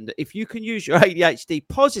secret weapon that if you can use your ADHD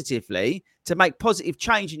positively to make positive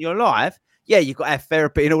change in your life, yeah, you've got to have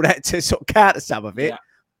therapy and all that to sort of counter some of it. Yeah.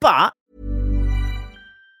 But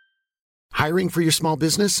hiring for your small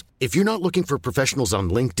business? If you're not looking for professionals on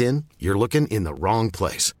LinkedIn, you're looking in the wrong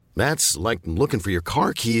place. That's like looking for your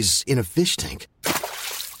car keys in a fish tank.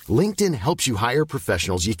 LinkedIn helps you hire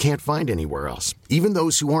professionals you can't find anywhere else, even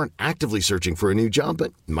those who aren't actively searching for a new job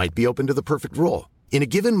but might be open to the perfect role. In a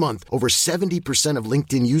given month, over 70% of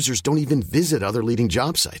LinkedIn users don't even visit other leading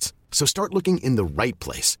job sites. So start looking in the right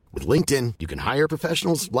place. With LinkedIn, you can hire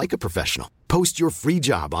professionals like a professional. Post your free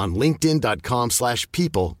job on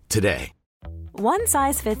linkedin.com/people today. One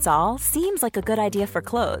size fits all seems like a good idea for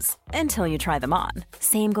clothes until you try them on.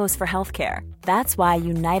 Same goes for healthcare. That's why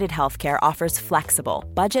United Healthcare offers flexible,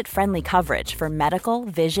 budget-friendly coverage for medical,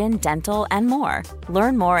 vision, dental, and more.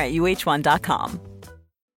 Learn more at uh1.com.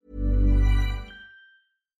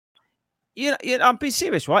 I'm being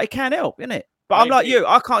serious, right? It can help, isn't it? But I'm like you.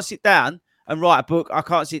 I can't sit down and write a book. I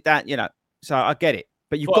can't sit down, so I get it.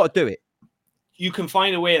 But you've got to do it. You can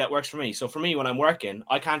find a way that works for me. So for me, when I'm working,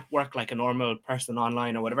 I can't work like a normal person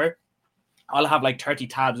online or whatever. I'll have like 30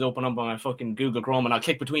 tabs open up on my fucking Google Chrome and I'll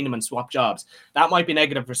click between them and swap jobs. That might be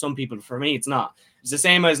negative for some people. For me, it's not. It's the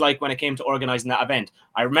same as like when it came to organizing that event.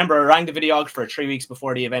 I remember I rang the videographer 3 weeks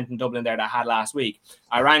before the event in Dublin there that I had last week.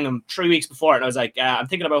 I rang him 3 weeks before and I was like, I'm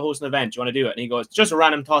thinking about hosting an event. Do you want to do it? And he goes, just a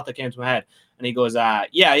random thought that came to my head. And he goes, yeah.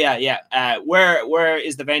 Where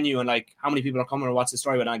is the venue and like how many people are coming or what's the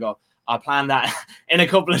story? And I go, I'll plan that in a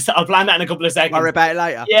couple of seconds. Worry about it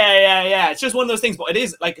later. Yeah. It's just one of those things. But it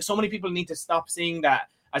is like so many people need to stop seeing that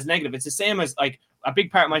as negative. It's the same as like a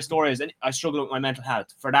big part of my story is I struggled with my mental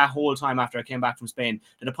health for that whole time after I came back from Spain,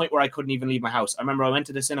 to the point where I couldn't even leave my house. I remember I went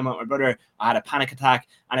to the cinema with my brother. I had a panic attack.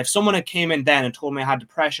 And if someone had came in then and told me I had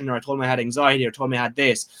depression, or told me I had anxiety, or told me I had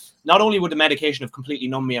this, not only would the medication have completely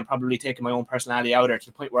numbed me and probably taken my own personality out of there, to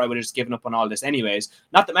the point where I would have just given up on all this anyways.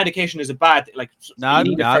 Not that medication is a bad thing. Like, it's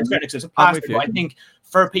a plastic, but I think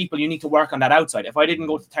for people, you need to work on that outside. If I didn't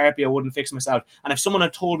go to therapy, I wouldn't fix myself. And if someone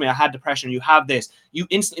had told me I had depression, you have this, you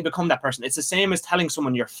instantly become that person. It's the same as telling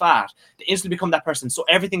someone you're fat. They instantly become that person. So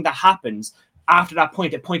everything that happens after that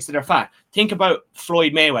point, it points to their fat. Think about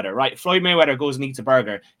Floyd Mayweather, right? Floyd Mayweather goes and eats a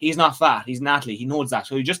burger. He's not fat. He's an athlete. He knows that.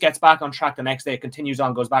 So he just gets back on track the next day, continues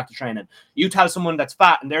on, goes back to training. You tell someone that's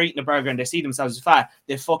fat and they're eating a burger and they see themselves as fat,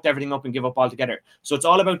 they fucked everything up and give up altogether. So it's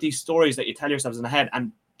all about these stories that you tell yourselves in the head.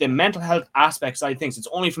 And the mental health aspect side of things, it's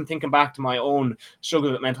only from thinking back to my own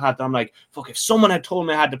struggle with mental health that I'm like, fuck, if someone had told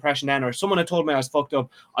me I had depression then, or someone had told me I was fucked up,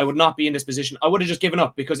 I would not be in this position. I would have just given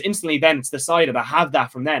up, because instantly then it's decided I have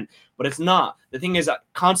that from then. But it's not. The thing is that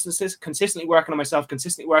consistently working on myself,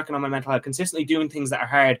 consistently working on my mental health, consistently doing things that are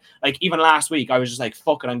hard. Like even last week, I was just like,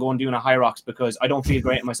 fuck it, I'm going doing a high rocks because I don't feel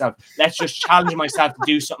great in myself. Let's just challenge myself to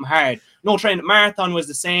do something hard. No training. Marathon was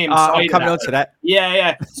the same. I'm coming on to that.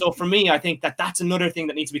 Yeah. So for me, I think that's another thing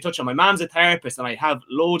that needs to be touched on. My mom's a therapist, and I have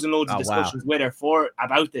loads and loads of discussions with her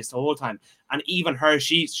about this the whole time. And even her,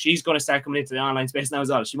 she's going to start coming into the online space now as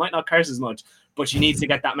well. She might not curse as much, but she needs to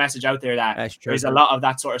get that message out there that there's a lot of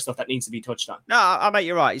that sort of stuff that needs to be touched on. No, I mate,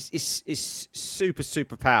 you're right. It's super,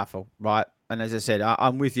 super powerful, right? And as I said,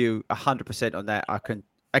 I'm with you 100% on that.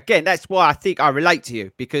 Again, that's why I think I relate to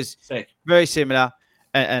you, because very similar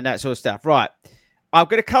and that sort of stuff. Right. I'm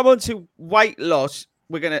going to come on to weight loss.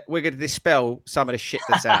 We're going to dispel some of the shit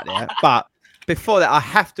that's out there. But before that, I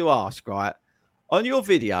have to ask, right? On your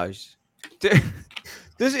videos, do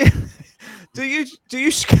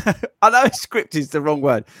you I know script is the wrong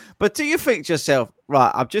word, but do you think to yourself,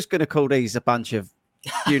 right, I'm just going to call these a bunch of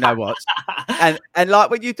you know what? and like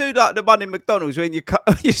when you do like the one in McDonald's, when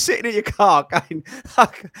you're sitting in your car going,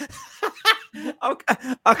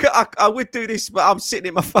 I would do this, but I'm sitting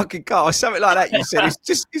in my fucking car or something like that. You said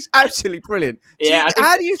it's absolutely brilliant. Yeah.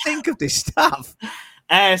 How do you think of this stuff?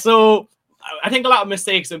 So I think a lot of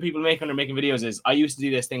mistakes that people make when they're making videos is, I used to do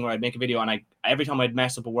this thing where I'd make a video and every time I'd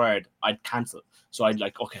mess up a word, I'd cancel. So I'd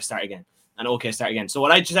like, okay, start again. And okay, start again. So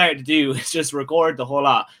what I started to do is just record the whole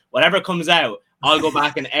lot. Whatever comes out, I'll go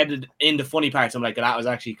back and edit in the funny parts. I'm like, that was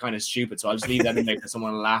actually kind of stupid. So I'll just leave that in there because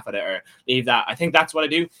someone will laugh at it or leave that. I think that's what I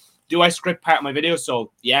do. Do I script part of my video?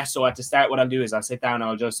 So yes. So at the start, what I'll do is I'll sit down and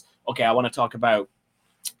I'll just, okay, I want to talk about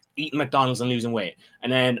eating McDonald's and losing weight.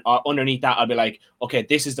 And then underneath that, I'll be like, okay,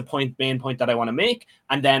 this is the main point that I want to make.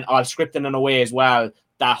 And then I'll script it in a way as well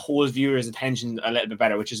that holds viewers' attention a little bit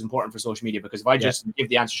better, which is important for social media, because if I just give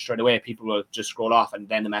the answer straight away, people will just scroll off and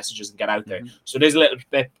then the message doesn't get out there. So there's a little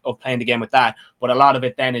bit of playing the game with that, but a lot of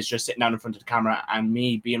it then is just sitting down in front of the camera and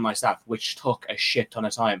me being myself, which took a shit ton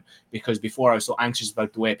of time, because before I was so anxious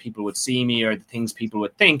about the way people would see me or the things people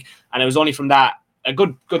would think. And it was only from that, a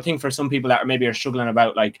good thing for some people that are struggling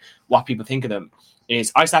about like what people think of them,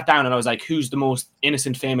 is I sat down and I was like, who's the most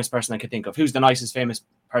innocent famous person I could think of? Who's the nicest famous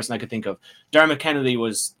person I could think of? Dermot Kennedy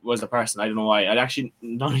was the person. I don't know why. I'd actually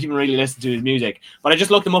not even really listen to his music, but I just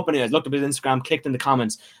looked him up and I looked up his Instagram, clicked in the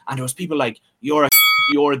comments, and there was people like, you're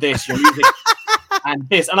this, your music and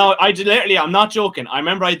this. And I did literally, I'm not joking. I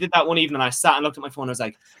remember I did that one evening and I sat and looked at my phone and I was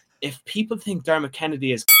like, if people think Dermot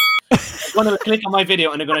Kennedy is they're going to click on my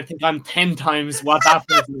video and they're going to think I'm 10 times what that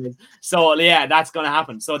person is. So yeah, that's going to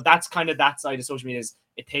happen. So that's kind of that side of social media. Is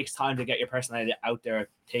it takes time to get your personality out there. It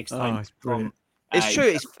takes time. It's brilliant. It's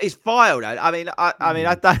true. It's vile. I mean,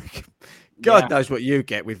 I don't. God knows what you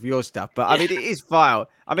get with your stuff, but I mean, it is vile.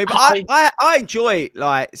 I mean, but I enjoy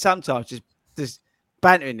like sometimes just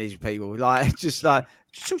bantering these people, like just like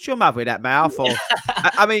shut your mouth with that mouth, or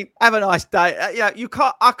I mean, have a nice day.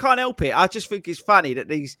 I can't help it. I just think it's funny that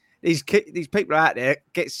these people out there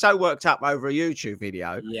get so worked up over a YouTube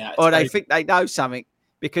video, or they think they know something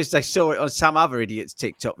because they saw it on some other idiot's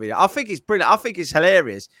TikTok video. I think it's brilliant. I think it's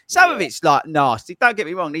hilarious. Some of it's like nasty. Don't get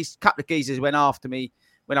me wrong. These couple of geezers went after me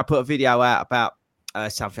when I put a video out about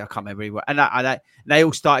something I can't remember anymore, and they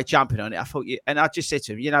all started jumping on it. I thought, and I just said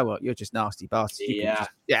to them, you know what, you're just nasty bastards.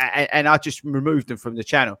 And I just removed them from the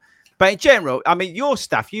channel. But in general, I mean, your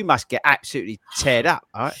stuff, you must get absolutely teared up,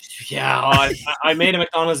 right? Yeah, I made a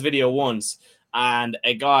McDonald's video once, and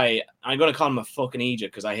a guy, I'm going to call him a fucking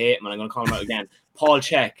Egypt because I hate him, and I'm going to call him out again. Paul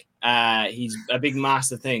Check, he's a big,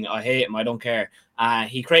 massive thing. I hate him. I don't care.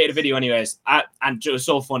 He created a video anyways, and it was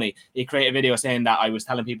so funny. He created a video saying that I was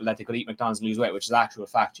telling people that they could eat McDonald's and lose weight, which is actually a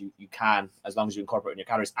fact. You can, as long as you incorporate in your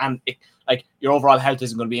calories. And your overall health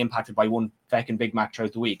isn't going to be impacted by one fucking Big Mac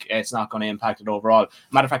throughout the week. It's not going to impact it overall.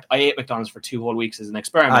 Matter of fact, I ate McDonald's for 2 whole weeks as an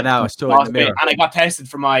experiment. I know, I saw it in the mirror. And I got tested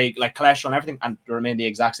for my cholesterol and everything, and they remained the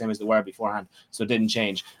exact same as they were beforehand. So it didn't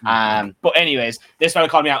change. But anyways, this fella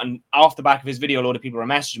called me out, and off the back of his video, a load of people were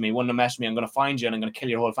messaging me. One of them messaged me, I'm going to find you and I'm going to kill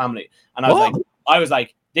your whole family. And I was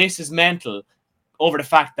like, this is mental, over the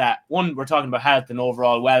fact that, one, we're talking about health and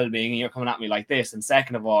overall well-being, and you're coming at me like this, and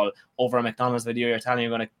second of all, over a McDonald's video, you're telling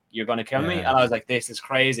me you're gonna kill me. And I was like, this is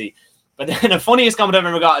crazy. But then the funniest comment I've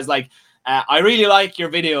ever got is like, I really like your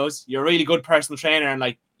videos, you're a really good personal trainer, and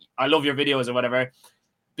like, I love your videos or whatever,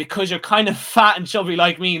 because you're kind of fat and chubby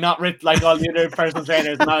like me, not ripped like all the other personal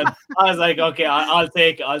trainers. And I was like, okay, I'll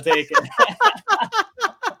take it.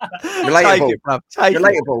 Relatable.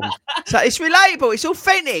 Relatable. So it's relatable. It's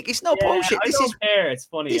authentic. It's not bullshit. This is fair. It's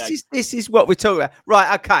funny. This is what we're talking about.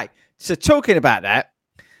 Right. Okay. So talking about that.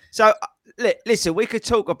 So listen, we could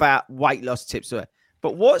talk about weight loss tips,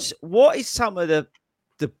 but what is some of the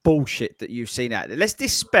bullshit that you've seen out there? Let's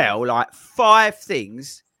dispel like 5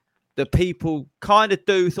 things that people kind of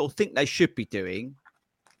do or think they should be doing.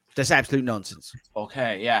 That's absolute nonsense.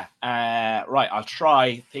 Okay, yeah. Right, I'll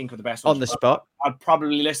think of the best one. On the spot. I'll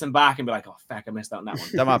probably listen back and be like, oh, fuck, I missed out on that one.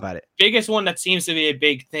 Don't worry about it. Biggest one that seems to be a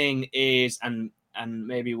big thing is, and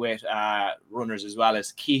maybe with runners as well,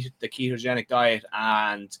 is the ketogenic diet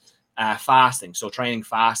and fasting. So training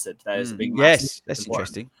fasted. That is a big Yes, that's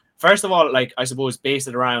interesting. First of all, like, I suppose, base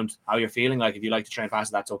it around how you're feeling. Like, if you like to train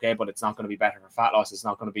fasted, that's okay, but it's not going to be better for fat loss. It's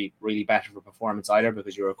not going to be really better for performance either,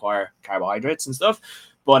 because you require carbohydrates and stuff.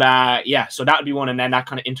 But so that would be one. And then that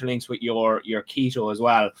kind of interlinks with your keto as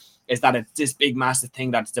well, is that it's this big, massive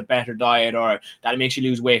thing that it's a better diet, or that it makes you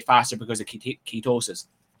lose weight faster because of ketosis.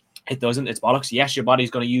 It doesn't. It's bollocks. Yes, your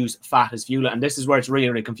body's going to use fat as fuel. And this is where it's really,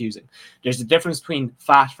 really confusing. There's a difference between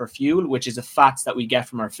fat for fuel, which is the fats that we get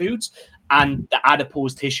from our foods, and the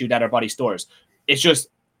adipose tissue that our body stores. It's just,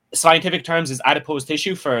 scientific terms, is adipose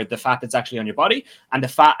tissue for the fat that's actually on your body, and the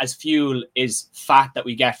fat as fuel is fat that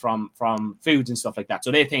we get from foods and stuff like that.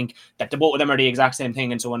 So they think that the both of them are the exact same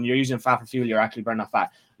thing, and so when you're using fat for fuel, you're actually burning off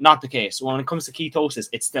fat. Not the case. When it comes to ketosis,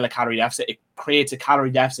 it's still a calorie deficit. It creates a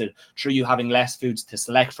calorie deficit through you having less foods to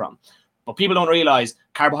select from. But people don't realize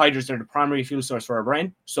carbohydrates are the primary fuel source for our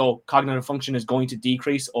brain. So cognitive function is going to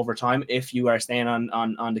decrease over time if you are staying on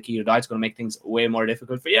the keto diet. It's going to make things way more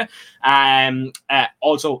difficult for you.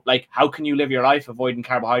 Also, like, how can you live your life avoiding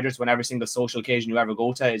carbohydrates when every single social occasion you ever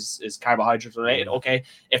go to is carbohydrate related? Okay,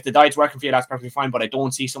 if the diet's working for you, that's perfectly fine, but I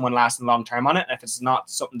don't see someone lasting long term on it. If it's not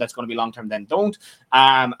something that's going to be long term, then don't.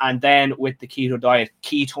 And then with the keto diet,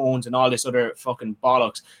 ketones and all this other fucking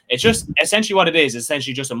bollocks, it's just essentially what it is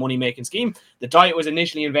essentially just a money making scheme. The diet was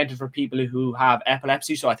initially invented for people who have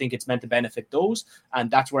epilepsy, so I think it's meant to benefit those,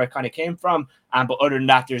 and that's where it kind of came from. But other than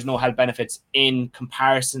that, there's no health benefits in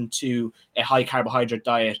comparison to a high carbohydrate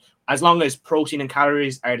diet, as long as protein and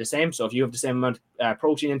calories are the same. So if you have the same amount of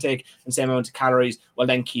protein intake and same amount of calories, well,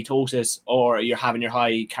 then ketosis, or you're having your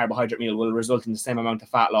high carbohydrate meal, will result in the same amount of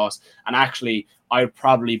fat loss. And actually, I'd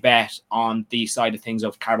probably bet on the side of things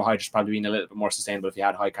of carbohydrates probably being a little bit more sustainable if you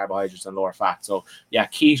had high carbohydrates and lower fat. So yeah,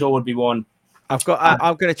 keto would be one. I'm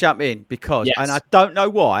going to jump in because, and I don't know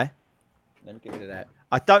why. Let me get rid of that.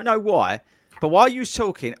 I don't know why, but while you were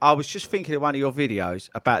talking, I was just thinking of one of your videos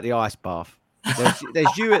about the ice bath.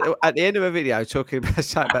 There's you at the end of a video talking about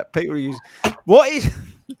something about people who use. What is?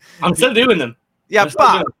 I'm still doing them. Yeah,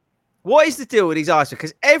 but what is the deal with these ice baths?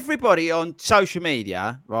 Because everybody on social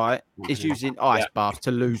media, right, is using ice baths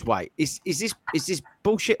to lose weight. Is this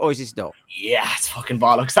bullshit or is this not? Yeah, it's fucking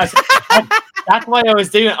bollocks. That's why I was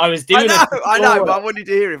doing it. I know, but I wanted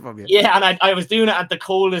to hear it from you. Yeah, and I was doing it at the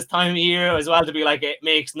coldest time of year as well, to be like, it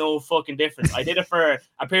makes no fucking difference. I did it for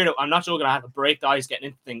a period of, I'm not joking, I had to break the ice getting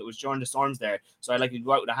into the thing. It was during the storms there. So I like to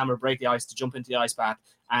go out with a hammer, break the ice to jump into the ice bath.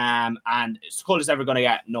 And it's the coldest ever going to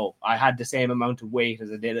get. No, I had the same amount of weight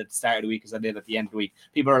as I did at the start of the week as I did at the end of the week.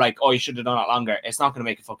 People are like, oh, you should have done it longer. It's not going to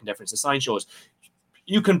make a fucking difference. The science shows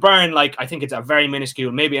you can burn, like, I think it's a very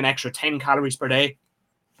minuscule, maybe an extra 10 calories per day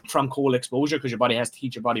from cold exposure, because your body has to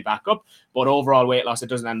heat your body back up. But overall weight loss, it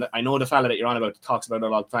doesn't. And I know the fella that you're on about talks about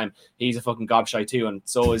it all the time. He's a fucking gobshite too, and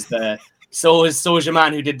so is your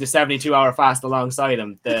man who did the 72-hour fast alongside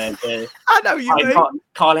him. I know you mean.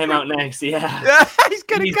 Call him out next. Yeah, he's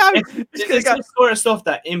gonna go. It's the sort of stuff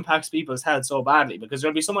that impacts people's health so badly, because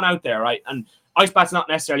there'll be someone out there, right? And ice bath's not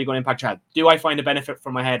necessarily going to impact your health. Do I find a benefit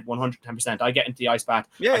for my head? 110%. I get into the ice bath.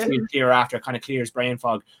 I feel clearer after. It kind of clears brain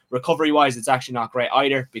fog. Recovery wise, it's actually not great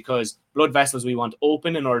either, because blood vessels we want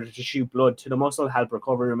open in order to shoot blood to the muscle, help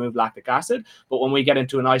recovery, remove lactic acid. But when we get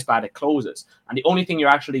into an ice bath, it closes. And the only thing you're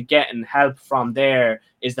actually getting help from there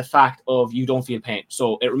is the fact of you don't feel pain.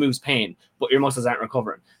 So it removes pain, but your muscles aren't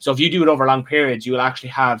recovering. So if you do it over long periods, you will actually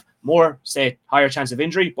have more, say, higher chance of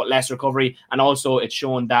injury, but less recovery. And also it's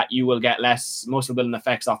shown that you will get less muscle building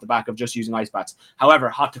effects off the back of just using ice baths. However,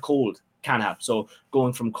 hot to cold can help. So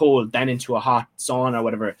going from cold then into a hot sauna or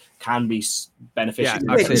whatever can be beneficial.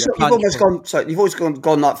 You've always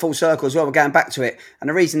gone like full circle as well. We're going back to it. And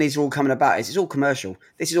the reason these are all coming about is it's all commercial.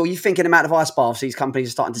 This is all you thinking amount of ice baths these companies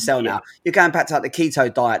are starting to sell now. You're going back to like the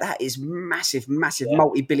keto diet. That is massive,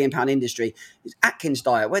 multi-billion pound industry. It's Atkins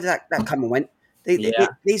diet. Where did that come and went?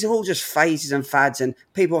 These are all just phases and fads, and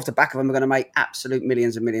people off the back of them are going to make absolute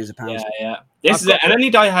millions and millions of pounds. This is it. And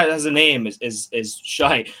any diet has a name is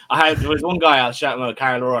shy. There was one guy I was chatting with,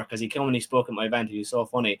 Carl O'Rourke, because he came and he spoke at my event. He was so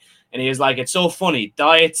funny, and he was like, "It's so funny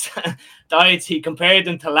diets." He compared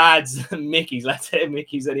them to lads, Mickey's. Let's say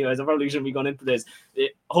Mickey's. Anyways, I probably shouldn't be going into this.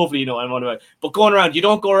 Hopefully, you know what I'm on about. But going around, you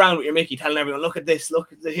don't go around with your Mickey telling everyone, "Look at this,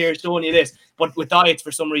 look at here, showing you this." But with diets,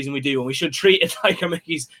 for some reason, we do, and we should treat it like your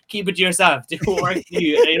Mickey's. Keep it to yourself. Do what works for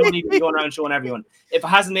you. You don't need to be going around showing everyone. If it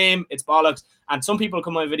has a name, it's bollocks. And some people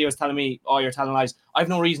come on my videos telling me, "Oh, you're telling lies." I have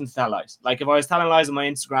no reason to tell lies. Like if I was telling lies on my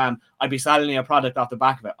Instagram, I'd be selling a product off the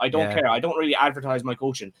back of it. I don't care. I don't really advertise my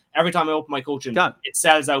coaching. Every time I open my coaching, it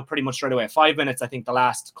sells out pretty much straight away. 5 minutes, I think the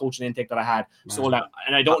last coaching intake that I had sold out,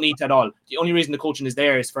 and I don't need to at all. The only reason the coaching is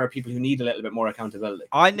there is for people who need a little bit more accountability.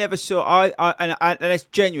 I never saw. And that's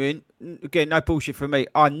genuine. Again, no bullshit from me.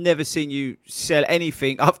 I've never seen you sell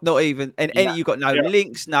anything. I've not even any. You got no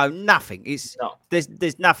links, no nothing.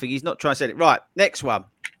 There's nothing. He's not trying to sell it. Right, next one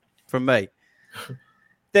from me.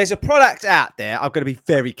 There's a product out there. I'm going to be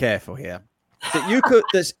very careful here. That you could.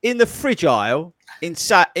 That's in the fridge aisle in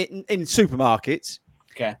supermarkets.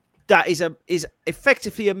 Okay. That is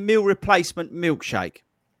effectively a meal replacement milkshake.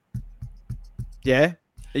 Yeah.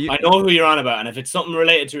 I know who you're on about, and if it's something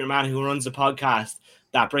related to your man who runs a podcast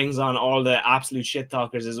that brings on all the absolute shit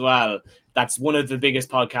talkers as well, that's one of the biggest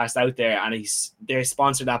podcasts out there, and they're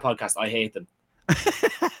sponsored that podcast. I hate them.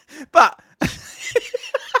 But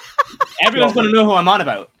everyone's going to know who I'm on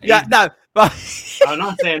about. But I'm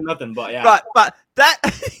not saying nothing, but yeah. Right, but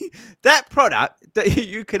that product that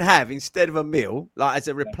you can have instead of a meal, like as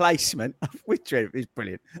a replacement, which is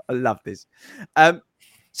brilliant. I love this.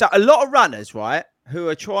 So a lot of runners, right, who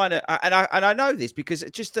are trying to, and I know this because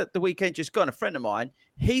just at the weekend just gone, a friend of mine,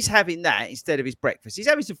 he's having that instead of his breakfast. He's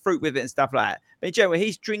having some fruit with it and stuff like that. But in general,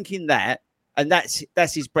 he's drinking that, and that's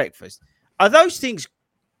his breakfast. Are those things,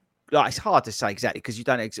 like, it's hard to say exactly because you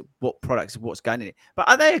don't know what products and what's going in it, but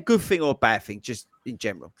are they a good thing or a bad thing just in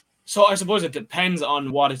general? So I suppose it depends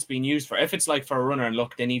on what it's being used for. If it's like for a runner and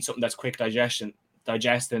look, they need something that's quick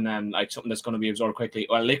digesting and like something that's going to be absorbed quickly.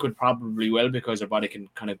 Well, liquid probably will, because their body can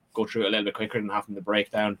kind of go through it a little bit quicker than having to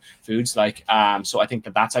break down foods. Like, so I think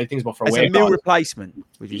that side of things. But for a meal replacement,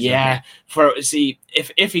 would you say?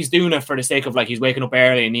 If he's doing it for the sake of like he's waking up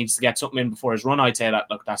early and needs to get something in before his run, I'd say that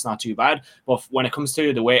look, that's not too bad. But when it comes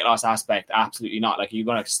to the weight loss aspect, absolutely not. Like, you're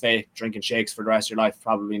going to stay drinking shakes for the rest of your life,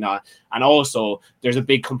 probably not. And also, there's a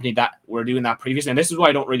big company that were doing that previously, and this is why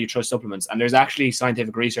I don't really trust supplements. And there's actually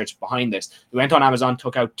scientific research behind this. We went on Amazon,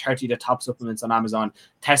 took out 30 of the top supplements on Amazon,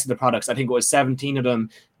 tested the products. I think it was 17 of them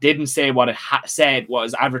didn't say what it said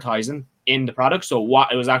was advertising in the product. So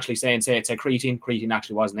what it was actually saying, say it said creatine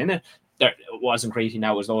actually wasn't in it. There wasn't creatine,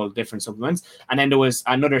 that was all different supplements. And then there was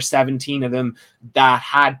another 17 of them that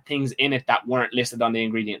had things in it that weren't listed on the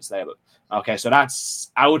ingredients label. Okay, so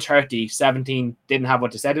that's out 30, 17 didn't have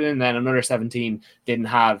what they said in it, and then another 17 didn't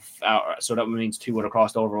have, so that means 2 would have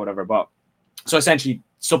crossed over or whatever. But so essentially,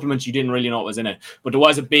 supplements you didn't really know what was in it. But there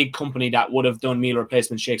was a big company that would have done meal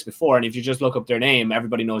replacement shakes before, and if you just look up their name,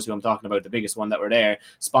 everybody knows who I'm talking about, the biggest one that were there,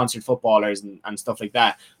 sponsored footballers and stuff like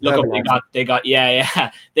that. Look up, they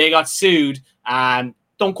got sued, and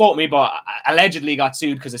don't quote me, but allegedly got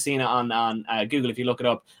sued because I've seen it on Google if you look it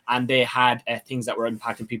up, and they had things that were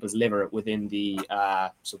impacting people's liver within the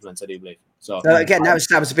supplements, I do believe. So again,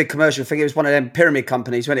 that was a big commercial thing. It was one of them pyramid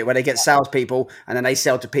companies, wasn't it, where they get salespeople and then they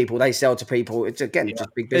sell to people. It's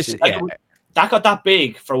just big business. That got that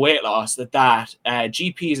big for weight loss that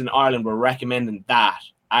GPs in Ireland were recommending that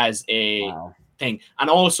as a thing, and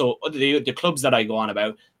also the clubs that I go on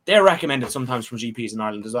about, they're recommended sometimes from GPs in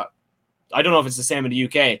Ireland as well. I don't know if it's the same in the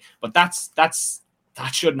UK, but that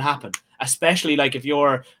shouldn't happen. especially like if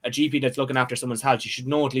you're a GP that's looking after someone's health, you should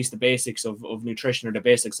know at least the basics of nutrition or the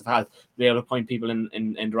basics of health to be able to point people in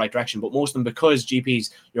the right direction. But most of them, because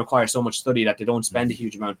GPs require so much study, that they don't spend a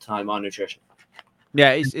huge amount of time on nutrition.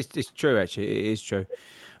 Yeah, it's true, actually. It is true.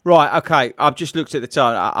 Right, okay. I've just looked at the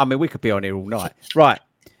time. I mean, we could be on here all night. Right,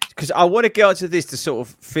 because I want to get onto this to sort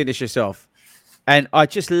of finish us off. And I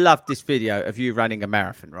just loved this video of you running a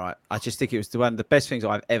marathon, right? I just think it was one of the best things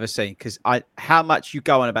I've ever seen, because how much you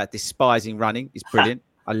go on about despising running is brilliant.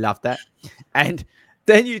 I love that. And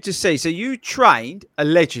then you just see, so you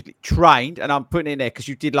allegedly trained, and I'm putting it in there because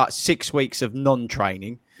you did like 6 weeks of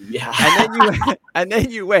non-training. Yeah. And then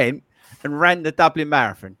you went and ran the Dublin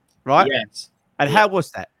Marathon, right? Yes. And how was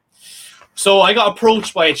that? So I got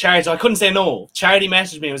approached by a charity. So I couldn't say no. Charity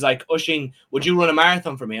messaged me and was like, Usheen, would you run a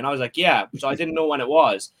marathon for me? And I was like, yeah. So I didn't know when it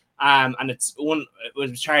was. And it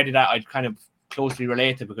was a charity that I'd kind of closely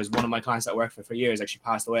related, because one of my clients that I worked for years actually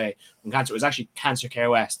passed away from cancer. It was actually Cancer Care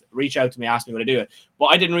West. Reach out to me, asked me would I do it. But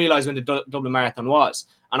I didn't realize when the Dublin Marathon was.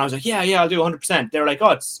 And I was like, yeah, I'll do 100%. They were like,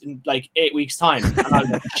 oh, it's in like 8 weeks' time. And I was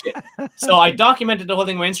like, shit. So I documented the whole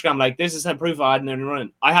thing on Instagram. Like, this is a proof I hadn't been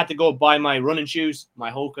running. I had to go buy my running shoes, my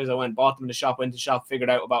Hokas. I went, bought them in the shop, went to the shop, figured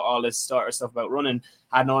out about all this sort of stuff about running.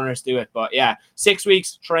 Had no owners do it. But yeah, 6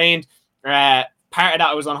 weeks trained. Part of that,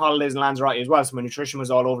 I was on holidays in Lanzarote as well, so my nutrition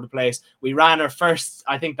was all over the place. We ran our first,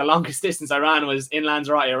 I think the longest distance I ran was in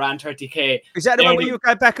Lanzarote. I ran 30K. Is that the one where you were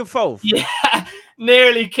going back and forth? Yeah,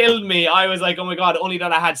 nearly killed me. I was like, oh my God, only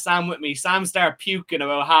that I had Sam with me. Sam started puking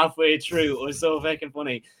about halfway through. It was so fucking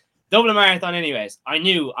funny. Dublin Marathon anyways. I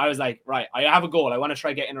was like, right, I have a goal. I want to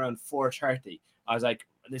try getting around 4:30. I was like,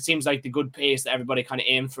 it seems like the good pace that everybody kind of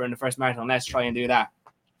aimed for in the first marathon. Let's try and do that.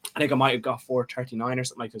 I think I might have got 4:39 or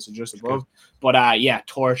something like this, or just above. But yeah,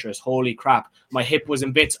 torturous. Holy crap. My hip was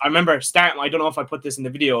in bits. I remember starting, I don't know if I put this in the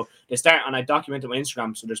video, and I documented my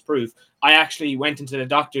Instagram, so there's proof. I actually went into the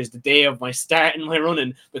doctors the day of my start in my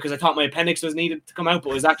running because I thought my appendix was needed to come out, but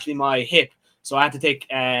it was actually my hip. So I had to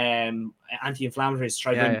take anti-inflammatories to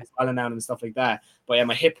try to bring the swelling down and stuff like that. But yeah,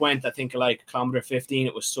 my hip went, I think, like kilometer 15.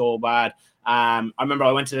 It was so bad. I remember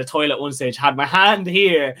I went to the toilet one stage, had my hand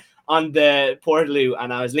here on the portaloo,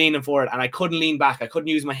 and I was leaning forward and I couldn't lean back. I couldn't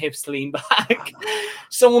use my hips to lean back.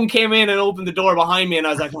 Someone came in and opened the door behind me, and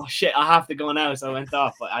I was like, oh shit, I have to go now. So I went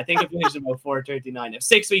off. But I think I finished about 4:39.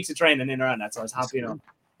 6 weeks of training in around that, so I was happy enough.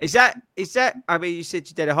 Is that I mean, you said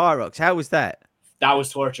you did a high rocks. How was that? That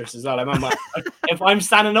was torturous as well. I remember if I'm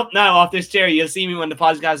standing up now off this chair, you'll see me when the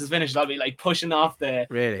podcast is finished. I'll be like pushing off the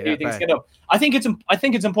things get up. I think it's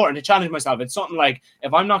important to challenge myself. It's something like,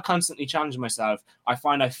 if I'm not constantly challenging myself, I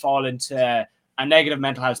find I fall into a negative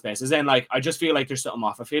mental health space. As in, like, I just feel like there's something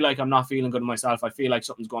off. I feel like I'm not feeling good in myself. I feel like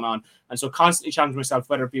something's going on. And so constantly challenge myself,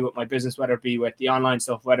 whether it be with my business, whether it be with the online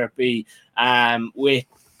stuff, whether it be with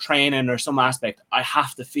training or some aspect, I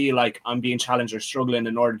have to feel like I'm being challenged or struggling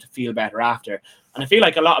in order to feel better after. And I feel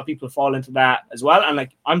like a lot of people fall into that as well. And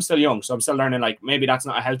like, I'm still young, so I'm still learning, like, maybe that's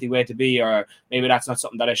not a healthy way to be, or maybe that's not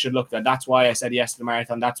something that I should look at. That's why I said yes to the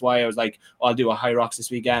marathon. That's why I was like, oh, I'll do a high rocks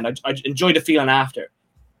this weekend. I enjoy the feeling after.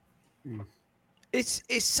 It's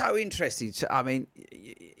so interesting. I mean,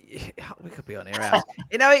 we could be on here hours.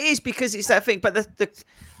 You know, it is, because it's that thing. But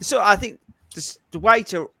so I think the way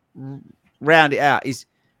to round it out is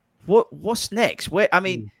what's next. Where, I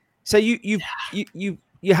mean, so you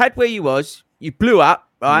had where you was. You blew up,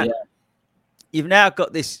 right? Yeah. You've now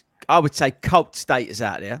got this, I would say, cult status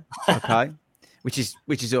out there, okay? which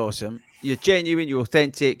is awesome. You're genuine, you're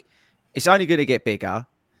authentic. It's only going to get bigger.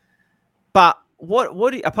 But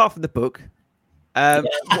what apart from the book, I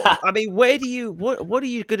mean, where do you what are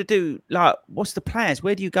you going to do? Like, what's the plans?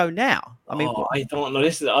 Where do you go now? I mean, I don't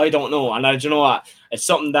know. I don't know. And you know what? It's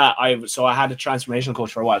something that I had a transformation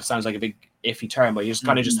coach for a while. It sounds like a big iffy term, but he's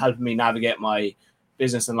kind of just helping me navigate my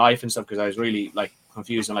business and life and stuff, because I was really like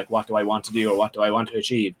confused on like, what do I want to do or what do I want to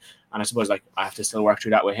achieve? And I suppose like I have to still work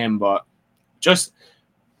through that with him, but just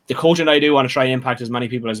the coaching I do, want to try and impact as many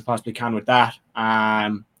people as I possibly can with that,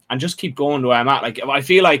 and just keep going to where I'm at. Like, I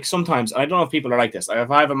feel like sometimes, I don't know if people are like this, like if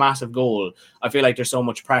I have a massive goal, I feel like there's so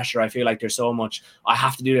much pressure. I feel like there's so much, I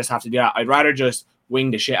have to do this, have to do that. I'd rather just wing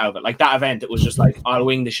the shit out of it. Like that event, it was just like, I'll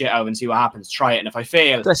wing the shit out of it and see what happens. Try it. And if I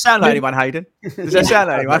fail... Does that sound like anyone, Hayden? Does that sound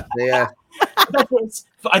like anyone? Yeah.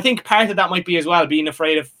 I think part of that might be as well being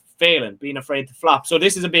afraid of failing, being afraid to flop. So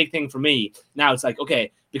this is a big thing for me. Now it's like,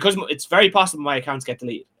 okay, because it's very possible my accounts get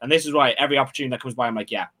deleted. And this is why every opportunity that comes by, I'm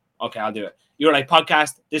like, yeah, okay, I'll do it. You're like,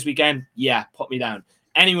 podcast this weekend? Yeah, put me down.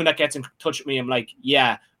 Anyone that gets in touch with me, I'm like,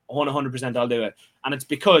 yeah, 100% I'll do it. And it's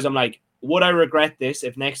because I'm like, would I regret this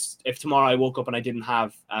if tomorrow I woke up and I didn't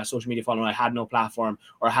have social media following, I had no platform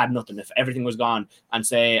or I had nothing, if everything was gone and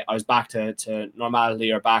say I was back to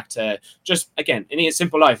normality or back to just, again, any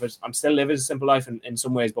simple life. I'm still living a simple life in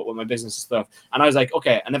some ways, but with my business and stuff. And I was like,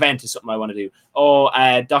 okay, an event is something I want to do.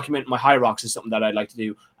 Document my high rocks is something that I'd like to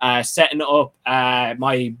do. Setting up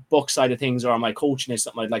my book side of things or my coaching is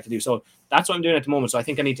something I'd like to do. So that's what I'm doing at the moment. So I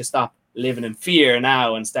think I need to stop living in fear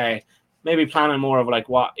now and start maybe planning more of like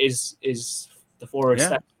what is the forward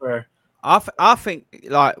step for. I think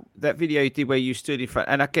like that video you did where you stood in front,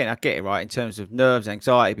 and again I get it right in terms of nerves,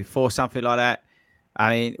 anxiety before something like that.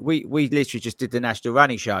 I mean, we literally just did the National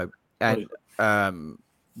Running Show, and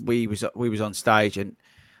we was on stage, and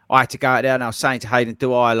I had to go out there, and I was saying to Hayden,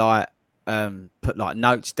 do I like put like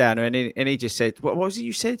notes down, and he just said, what was it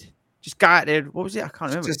you said? Just go out there. What was it? I can't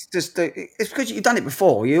remember. It's because you've done it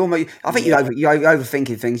before. I think you're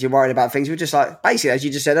overthinking things. You're worried about things. We're just like, basically, as you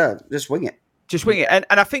just said, just wing it. Just wing it. And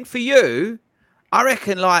I think for you, I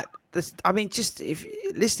reckon like this. I mean, just if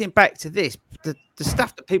listening back to this, the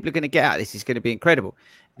stuff that people are going to get out of this is going to be incredible.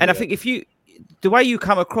 And I think the way you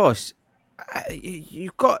come across,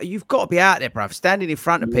 you've got to be out there, bruv, standing in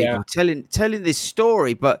front of people, telling this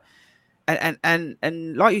story, but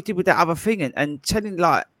and like you did with that other thing, and telling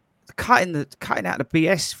like. Cutting out the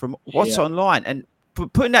BS from what's online and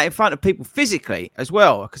putting that in front of people physically as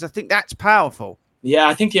well, because I think that's powerful. Yeah,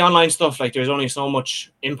 I think the online stuff, like there's only so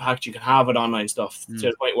much impact you can have with online stuff to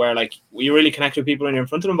the point where like you really connect with people when you're in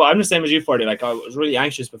front of them. But I'm the same as you, Ferdy. Like I was really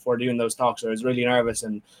anxious before doing those talks. I was really nervous,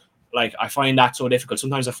 and like I find that so difficult.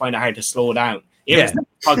 Sometimes I find it hard to slow down. Really?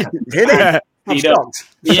 Yeah.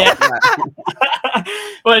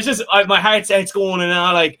 Well, it's just my heart starts going, and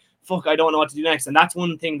I'm like, fuck, I don't know what to do next. And that's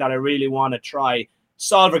one thing that I really want to try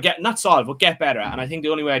get better at. And I think the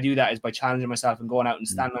only way I do that is by challenging myself and going out and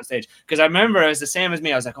standing on stage. Because I remember it was the same as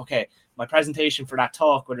me. I was like, okay, my presentation for that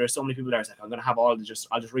talk where there's so many people there, I was like, I'm going to have I'll just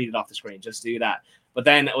read it off the screen, just do that. But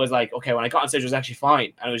then it was like, okay, when I got on stage, it was actually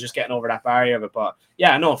fine. And it was just getting over that barrier of it. But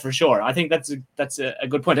yeah, no, for sure. I think that's a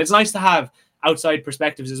good point. It's nice to have outside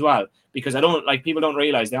perspectives as well, because people don't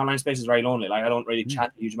realize the online space is very lonely. Like I don't really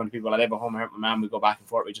chat to a huge amount of people. I live at home here with my mom, we go back and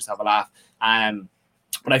forth, we just have a laugh.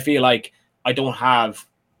 But I feel like I don't have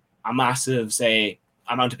a massive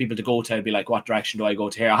amount of people to go to be like, what direction do I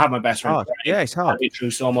go to here? I have my best friend. It's hard. I've been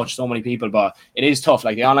through so many people, but it is tough.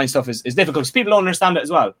 Like the online stuff is difficult because people don't understand it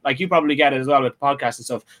as well. Like you probably get it as well with podcasts and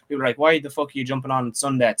stuff. People are like, why the fuck are you jumping on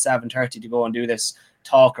Sunday at 7:30 to go and do this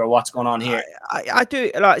talk, or what's going on here? I do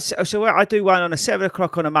like so I do one on a 7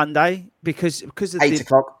 o'clock on a Monday because of 8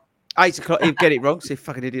 o'clock. 8 o'clock, you get it wrong, so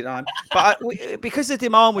fucking idiot I am. But because the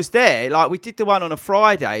demand was there, like we did the one on a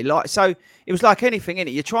Friday, like so it was like anything in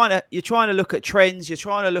it. You're trying to look at trends, you're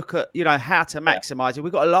trying to look at how to maximize it.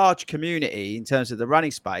 We've got a large community in terms of the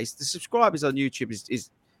running space. The subscribers on YouTube is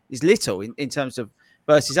little in terms of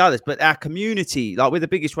versus others, but our community, like we're the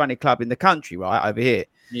biggest running club in the country, right over here.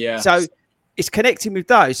 Yeah. So it's connecting with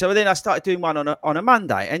those. So then I started doing one on a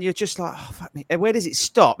Monday, and you're just like, oh, fuck me. And where does it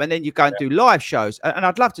stop? And then you go and do live shows. And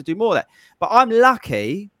I'd love to do more of that. But I'm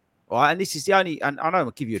lucky, right? And this is the only, and I don't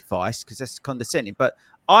want to give you advice because that's condescending, but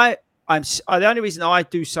I'm the only reason I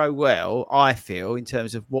do so well, I feel, in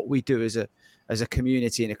terms of what we do as a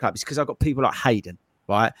community in a club is because I've got people like Hayden,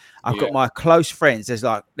 right? I've got my close friends. He's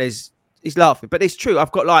laughing, but it's true.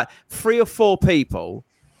 I've got like 3 or 4 people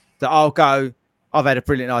that I'll go, I've had a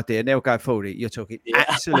brilliant idea. And they'll go, Fordy, you're talking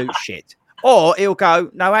absolute shit. Or he'll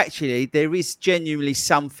go, no, actually, there is genuinely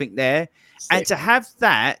something there. Sick. And to have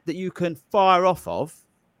that you can fire off of,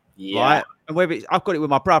 right? And whether I've got it with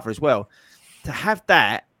my brother as well. To have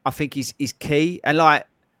that, I think is key. And like,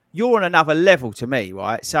 you're on another level to me,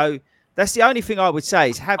 right? So that's the only thing I would say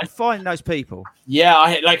is find those people. Yeah,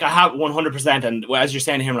 I have 100%. And as you're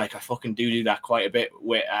saying to him, like I fucking do that quite a bit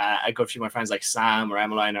with a good few of my friends like Sam or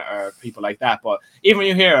Emmeline or people like that. But even when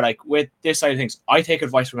you hear like with this side of things, I take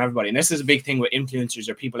advice from everybody. And this is a big thing with influencers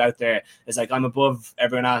or people out there. It's like I'm above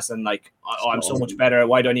everyone else and like I'm so much better.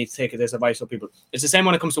 Why do I need to take this advice from people? It's the same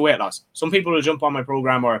when it comes to weight loss. Some people will jump on my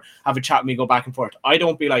program or have a chat with me, go back and forth. I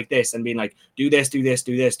don't be like this and being like, do this. This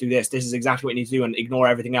is exactly what you need to do and ignore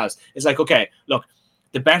everything else. It's like, okay, look,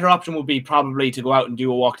 the better option would be probably to go out and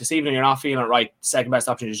do a walk this evening. You're not feeling it right. Second best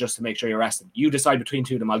option is just to make sure you're rested. You decide between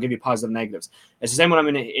two of them. I'll give you positive and negatives. It's the same when I'm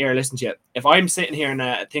in here listening to you. If I'm sitting here in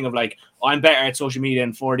a thing of like, I'm better at social media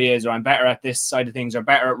in 4 days, or I'm better at this side of things, or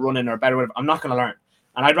better at running, or better whatever, I'm not going to learn.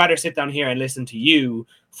 And I'd rather sit down here and listen to you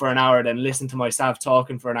for an hour than listen to myself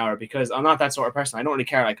talking for an hour, because I'm not that sort of person. I don't really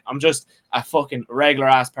care. Like, I'm just a fucking regular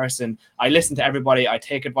ass person. I listen to everybody. I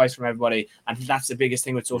take advice from everybody. And that's the biggest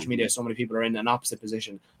thing with social media. So many people are in an opposite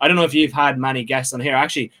position. I don't know if you've had many guests on here.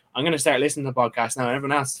 Actually, I'm going to start listening to the podcast now. And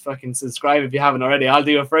everyone else, fucking subscribe if you haven't already. I'll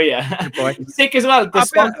do it for you. Sick as well. The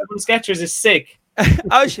sponsor from Skechers is sick.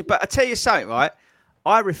 Oh shit! But I tell you something, right?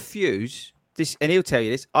 I refuse this, and he'll tell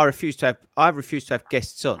you this. I refuse to have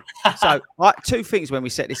guests on. So, two things when we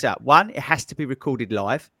set this up. One, it has to be recorded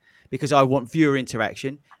live because I want viewer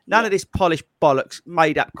interaction. None of this polished bollocks,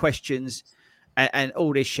 made up questions, and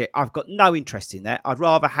all this shit. I've got no interest in that. I'd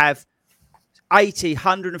rather have 80,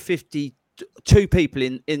 150, two people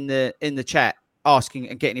in the chat asking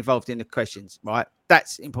and getting involved in the questions. Right,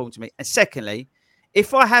 that's important to me. And secondly,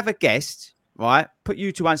 if I have a guest, right, put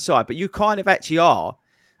you to one side, but you kind of actually are.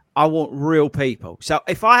 I want real people. So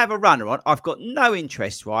if I have a runner on, I've got no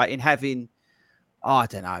interest, right, in having, I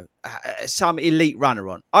don't know, some elite runner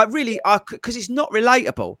on. Because it's not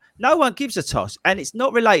relatable. No one gives a toss, and it's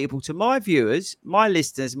not relatable to my viewers, my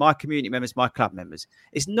listeners, my community members, my club members.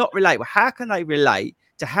 It's not relatable. How can they relate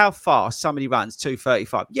to how fast somebody runs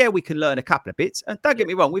 2:35? Yeah, we can learn a couple of bits, and don't get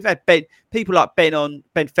me wrong, we've had people like Ben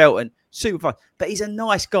Felton, super fast, but he's a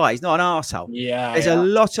nice guy. He's not an arsehole. Yeah, there's a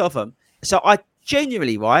lot of them. So I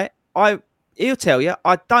genuinely, right, he'll tell you,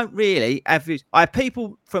 I don't really have. I have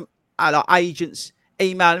people from like agents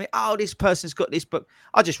emailing me, oh, this person's got this book.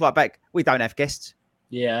 I just write back, we don't have guests.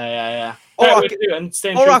 Yeah. Or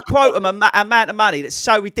I quote them an amount of money that's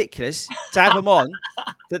so ridiculous to have them on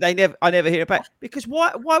that I never hear about. Because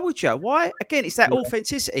why would you? Why? Again, it's that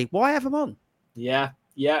authenticity. Why have them on? Yeah,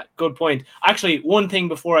 good point. Actually, one thing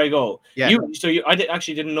before I go. Yeah. I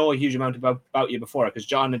didn't know a huge amount about you before, because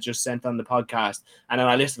John had just sent on the podcast, and then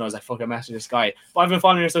I listened. I was like, fuck, I messaged this guy. But I've been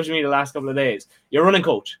following your social media the last couple of days. You're a running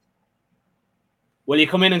coach. Will you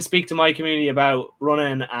come in and speak to my community about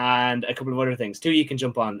running and a couple of other things? Too, you can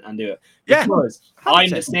jump on and do it. Because 100%. I'm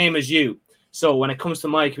the same as you. So when it comes to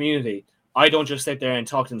my community, I don't just sit there and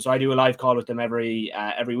talk to them. So I do a live call with them every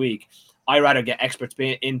week. I rather get experts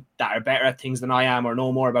in that are better at things than I am, or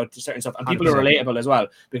know more about certain stuff, and people 100%. Are relatable as well,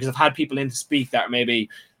 because I've had people in to speak that are maybe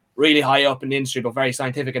really high up in the industry but very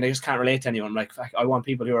scientific, and they just can't relate to anyone. Like, I want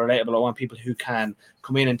people who are relatable. I want people who can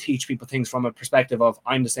come in and teach people things from a perspective of,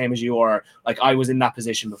 I'm the same as you, or like I was in that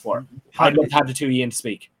position before. I'd love to have the two of you in to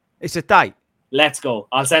speak. It's a date. Let's go.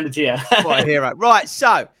 I'll send it to you. What a hero. Right,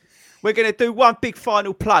 so we're going to do one big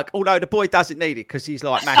final plug, although the boy doesn't need it because he's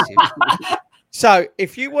like massive. So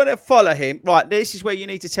if you want to follow him, right, this is where you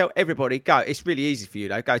need to tell everybody. Go. It's really easy for you,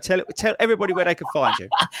 though. Go tell everybody where they can find you.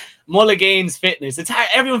 Mulligainz Fitness. It's how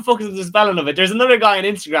everyone focuses on the spelling of it. There's another guy on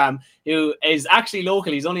Instagram who is actually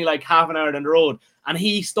local. He's only like half an hour down the road, and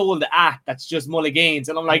he stole the that's just Mulligainz.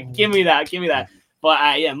 And I'm like, give me that. But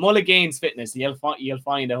Mulligainz Fitness. You'll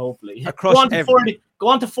find it hopefully. Across go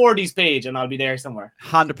on to 40's page, and I'll be there somewhere.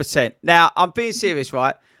 100%. Now I'm being serious,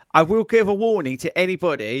 right? I will give a warning to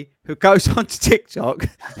anybody who goes onto TikTok.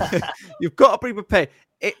 You've got to be prepared.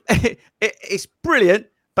 It's brilliant,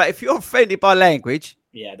 but if you're offended by language,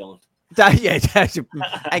 don't.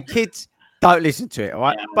 And kids, don't listen to it, all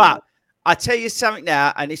right? Yeah, but I tell you something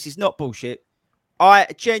now, and this is not bullshit. I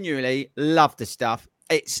genuinely love the stuff.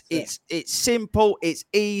 It's simple, it's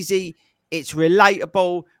easy, it's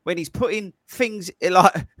relatable. When he's putting things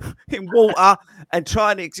like in water and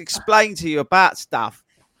trying to explain to you about stuff.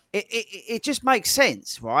 It just makes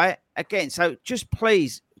sense, right? Again, so just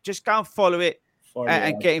please, just go and follow it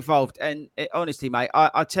and get involved. And honestly, mate,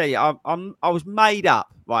 I tell you, I was made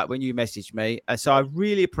up, right, when you messaged me. And so I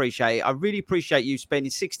really appreciate it. I really appreciate you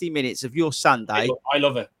spending 60 minutes of your Sunday. I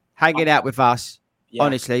love it. Hanging out with us. Yeah.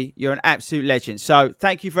 Honestly, you're an absolute legend. So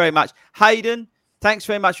thank you very much. Hayden, thanks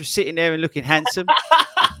very much for sitting there and looking handsome.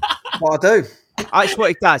 What I do. That's what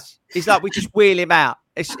he does. It's like we just wheel him out.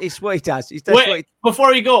 It's what he does.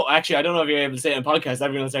 Before we go, actually, I don't know if you're able to say it on podcast.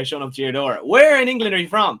 Everyone will start showing up to your door. Where in England are you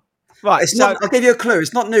from? Right. I'll give you a clue.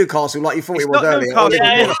 It's not Newcastle like you thought it was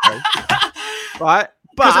earlier. Right.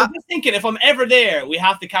 But I'm just thinking, if I'm ever there, we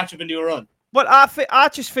have to catch up and do a run. Well, I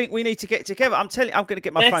just think we need to get together. I'm telling you, I'm going to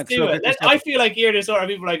get my phone. Let's do it. I feel like you're the sort of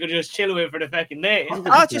people I could just chill with for the fucking day.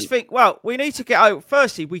 I just think, well, we need to get out.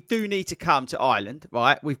 Firstly, we do need to come to Ireland,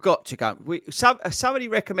 right? We've got to go. Somebody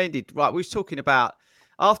recommended, right? We was talking about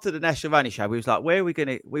after the National Running Show. We was like, where are we going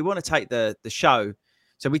to? We want to take the show.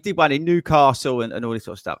 So we did one in Newcastle and all this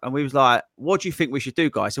sort of stuff. And we was like, what do you think we should do,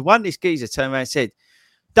 guys? So one of these geezers turned around and said,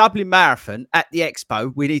 Dublin Marathon at the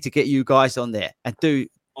Expo. We need to get you guys on there and do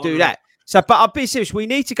that. So, but I'll be serious. We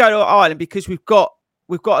need to go to Ireland because we've got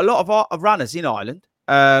a lot of our runners in Ireland.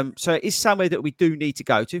 So it is somewhere that we do need to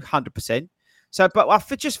go to, 100%. So, but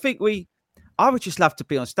I would just love to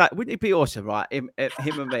be on stage. Wouldn't it be awesome, right? Him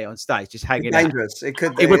and me on stage, just hanging out. Dangerous. It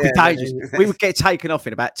could. It would be dangerous. We would get taken off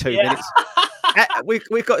in about 2 minutes.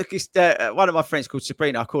 We've got this, one of my friends called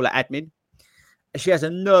Sabrina. I call her admin. She has a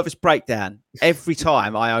nervous breakdown every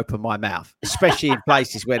time I open my mouth, especially in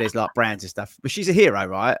places where there's like brands and stuff. But she's a hero,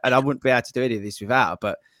 right? And I wouldn't be able to do any of this without her.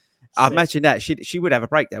 But I imagine that she would have a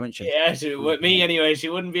breakdown, wouldn't she? Yeah, with me anyway. She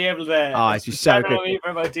wouldn't be able to. Oh, it's just so good.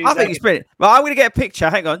 I think it's brilliant. Well, I'm going to get a picture.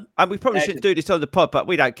 Hang on. And we probably shouldn't do this on the pod, but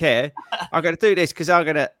we don't care. I'm going to do this because I'm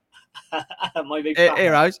going to. My big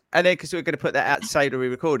heroes, and then because we're going to put that out to say that we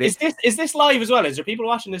recorded. Is this live as well? Is there people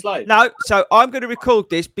watching this live? No, so I'm going to record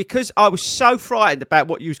this because I was so frightened about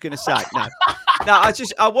what you was going to say. No,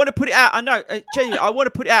 I want to put it out. I know, genuinely, I want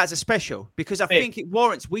to put it out as a special because I think it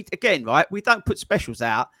warrants. We don't put specials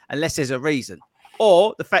out unless there's a reason,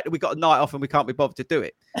 or the fact that we got a night off and we can't be bothered to do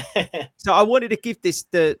it. So I wanted to give this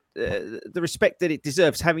the respect that it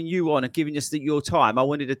deserves, having you on and giving us your time. I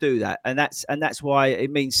wanted to do that, and that's why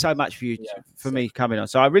it means so much for you, for me coming on.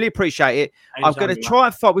 So I really appreciate it. I'm going to try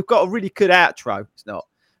and find. We've got a really good outro. It's not,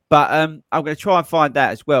 but I'm going to try and find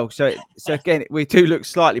that as well. So again, we do look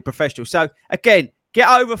slightly professional. So again, get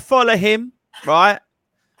over, follow him, right?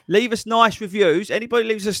 Leave us nice reviews. Anybody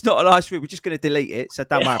leaves us not a nice review, we're just going to delete it. So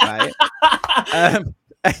don't worry about it.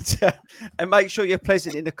 And make sure you're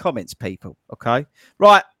pleasant in the comments, people. Okay,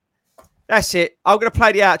 right. That's it. I'm going to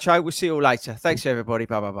play the outro. We'll see you all later. Thanks, everybody.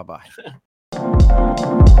 Bye, bye, bye, bye.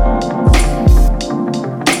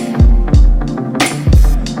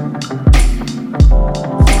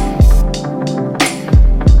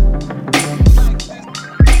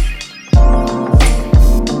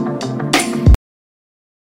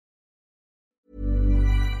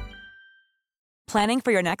 Planning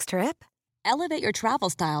for your next trip? Elevate your travel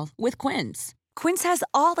style with Quince. Quince has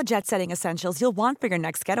all the jet-setting essentials you'll want for your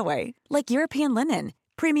next getaway, like European linen,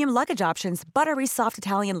 premium luggage options, buttery soft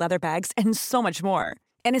Italian leather bags, and so much more.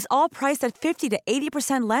 And is all priced at 50 to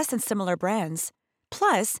 80% less than similar brands.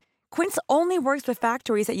 Plus, Quince only works with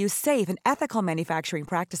factories that use safe and ethical manufacturing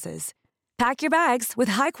practices. Pack your bags with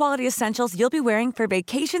high-quality essentials you'll be wearing for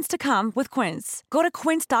vacations to come with Quince. Go to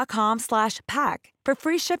quince.com/pack for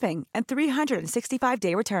free shipping and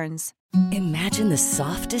 365-day returns. Imagine the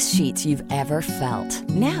softest sheets you've ever felt.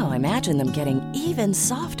 Now imagine them getting even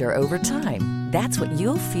softer over time. That's what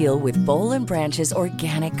you'll feel with Boll & Branch's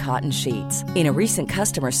organic cotton sheets. In a recent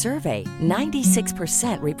customer survey,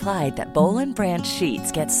 96% replied that Boll & Branch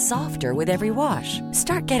sheets get softer with every wash.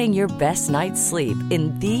 Start getting your best night's sleep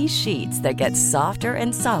in these sheets that get softer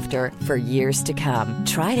and softer for years to come.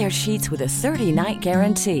 Try their sheets with a 30-night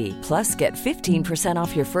guarantee. Plus, get 15%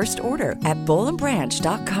 off your first order at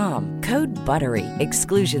bollandbranch.com. Code BUTTERY.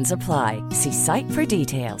 Exclusions apply. See site for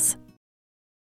details.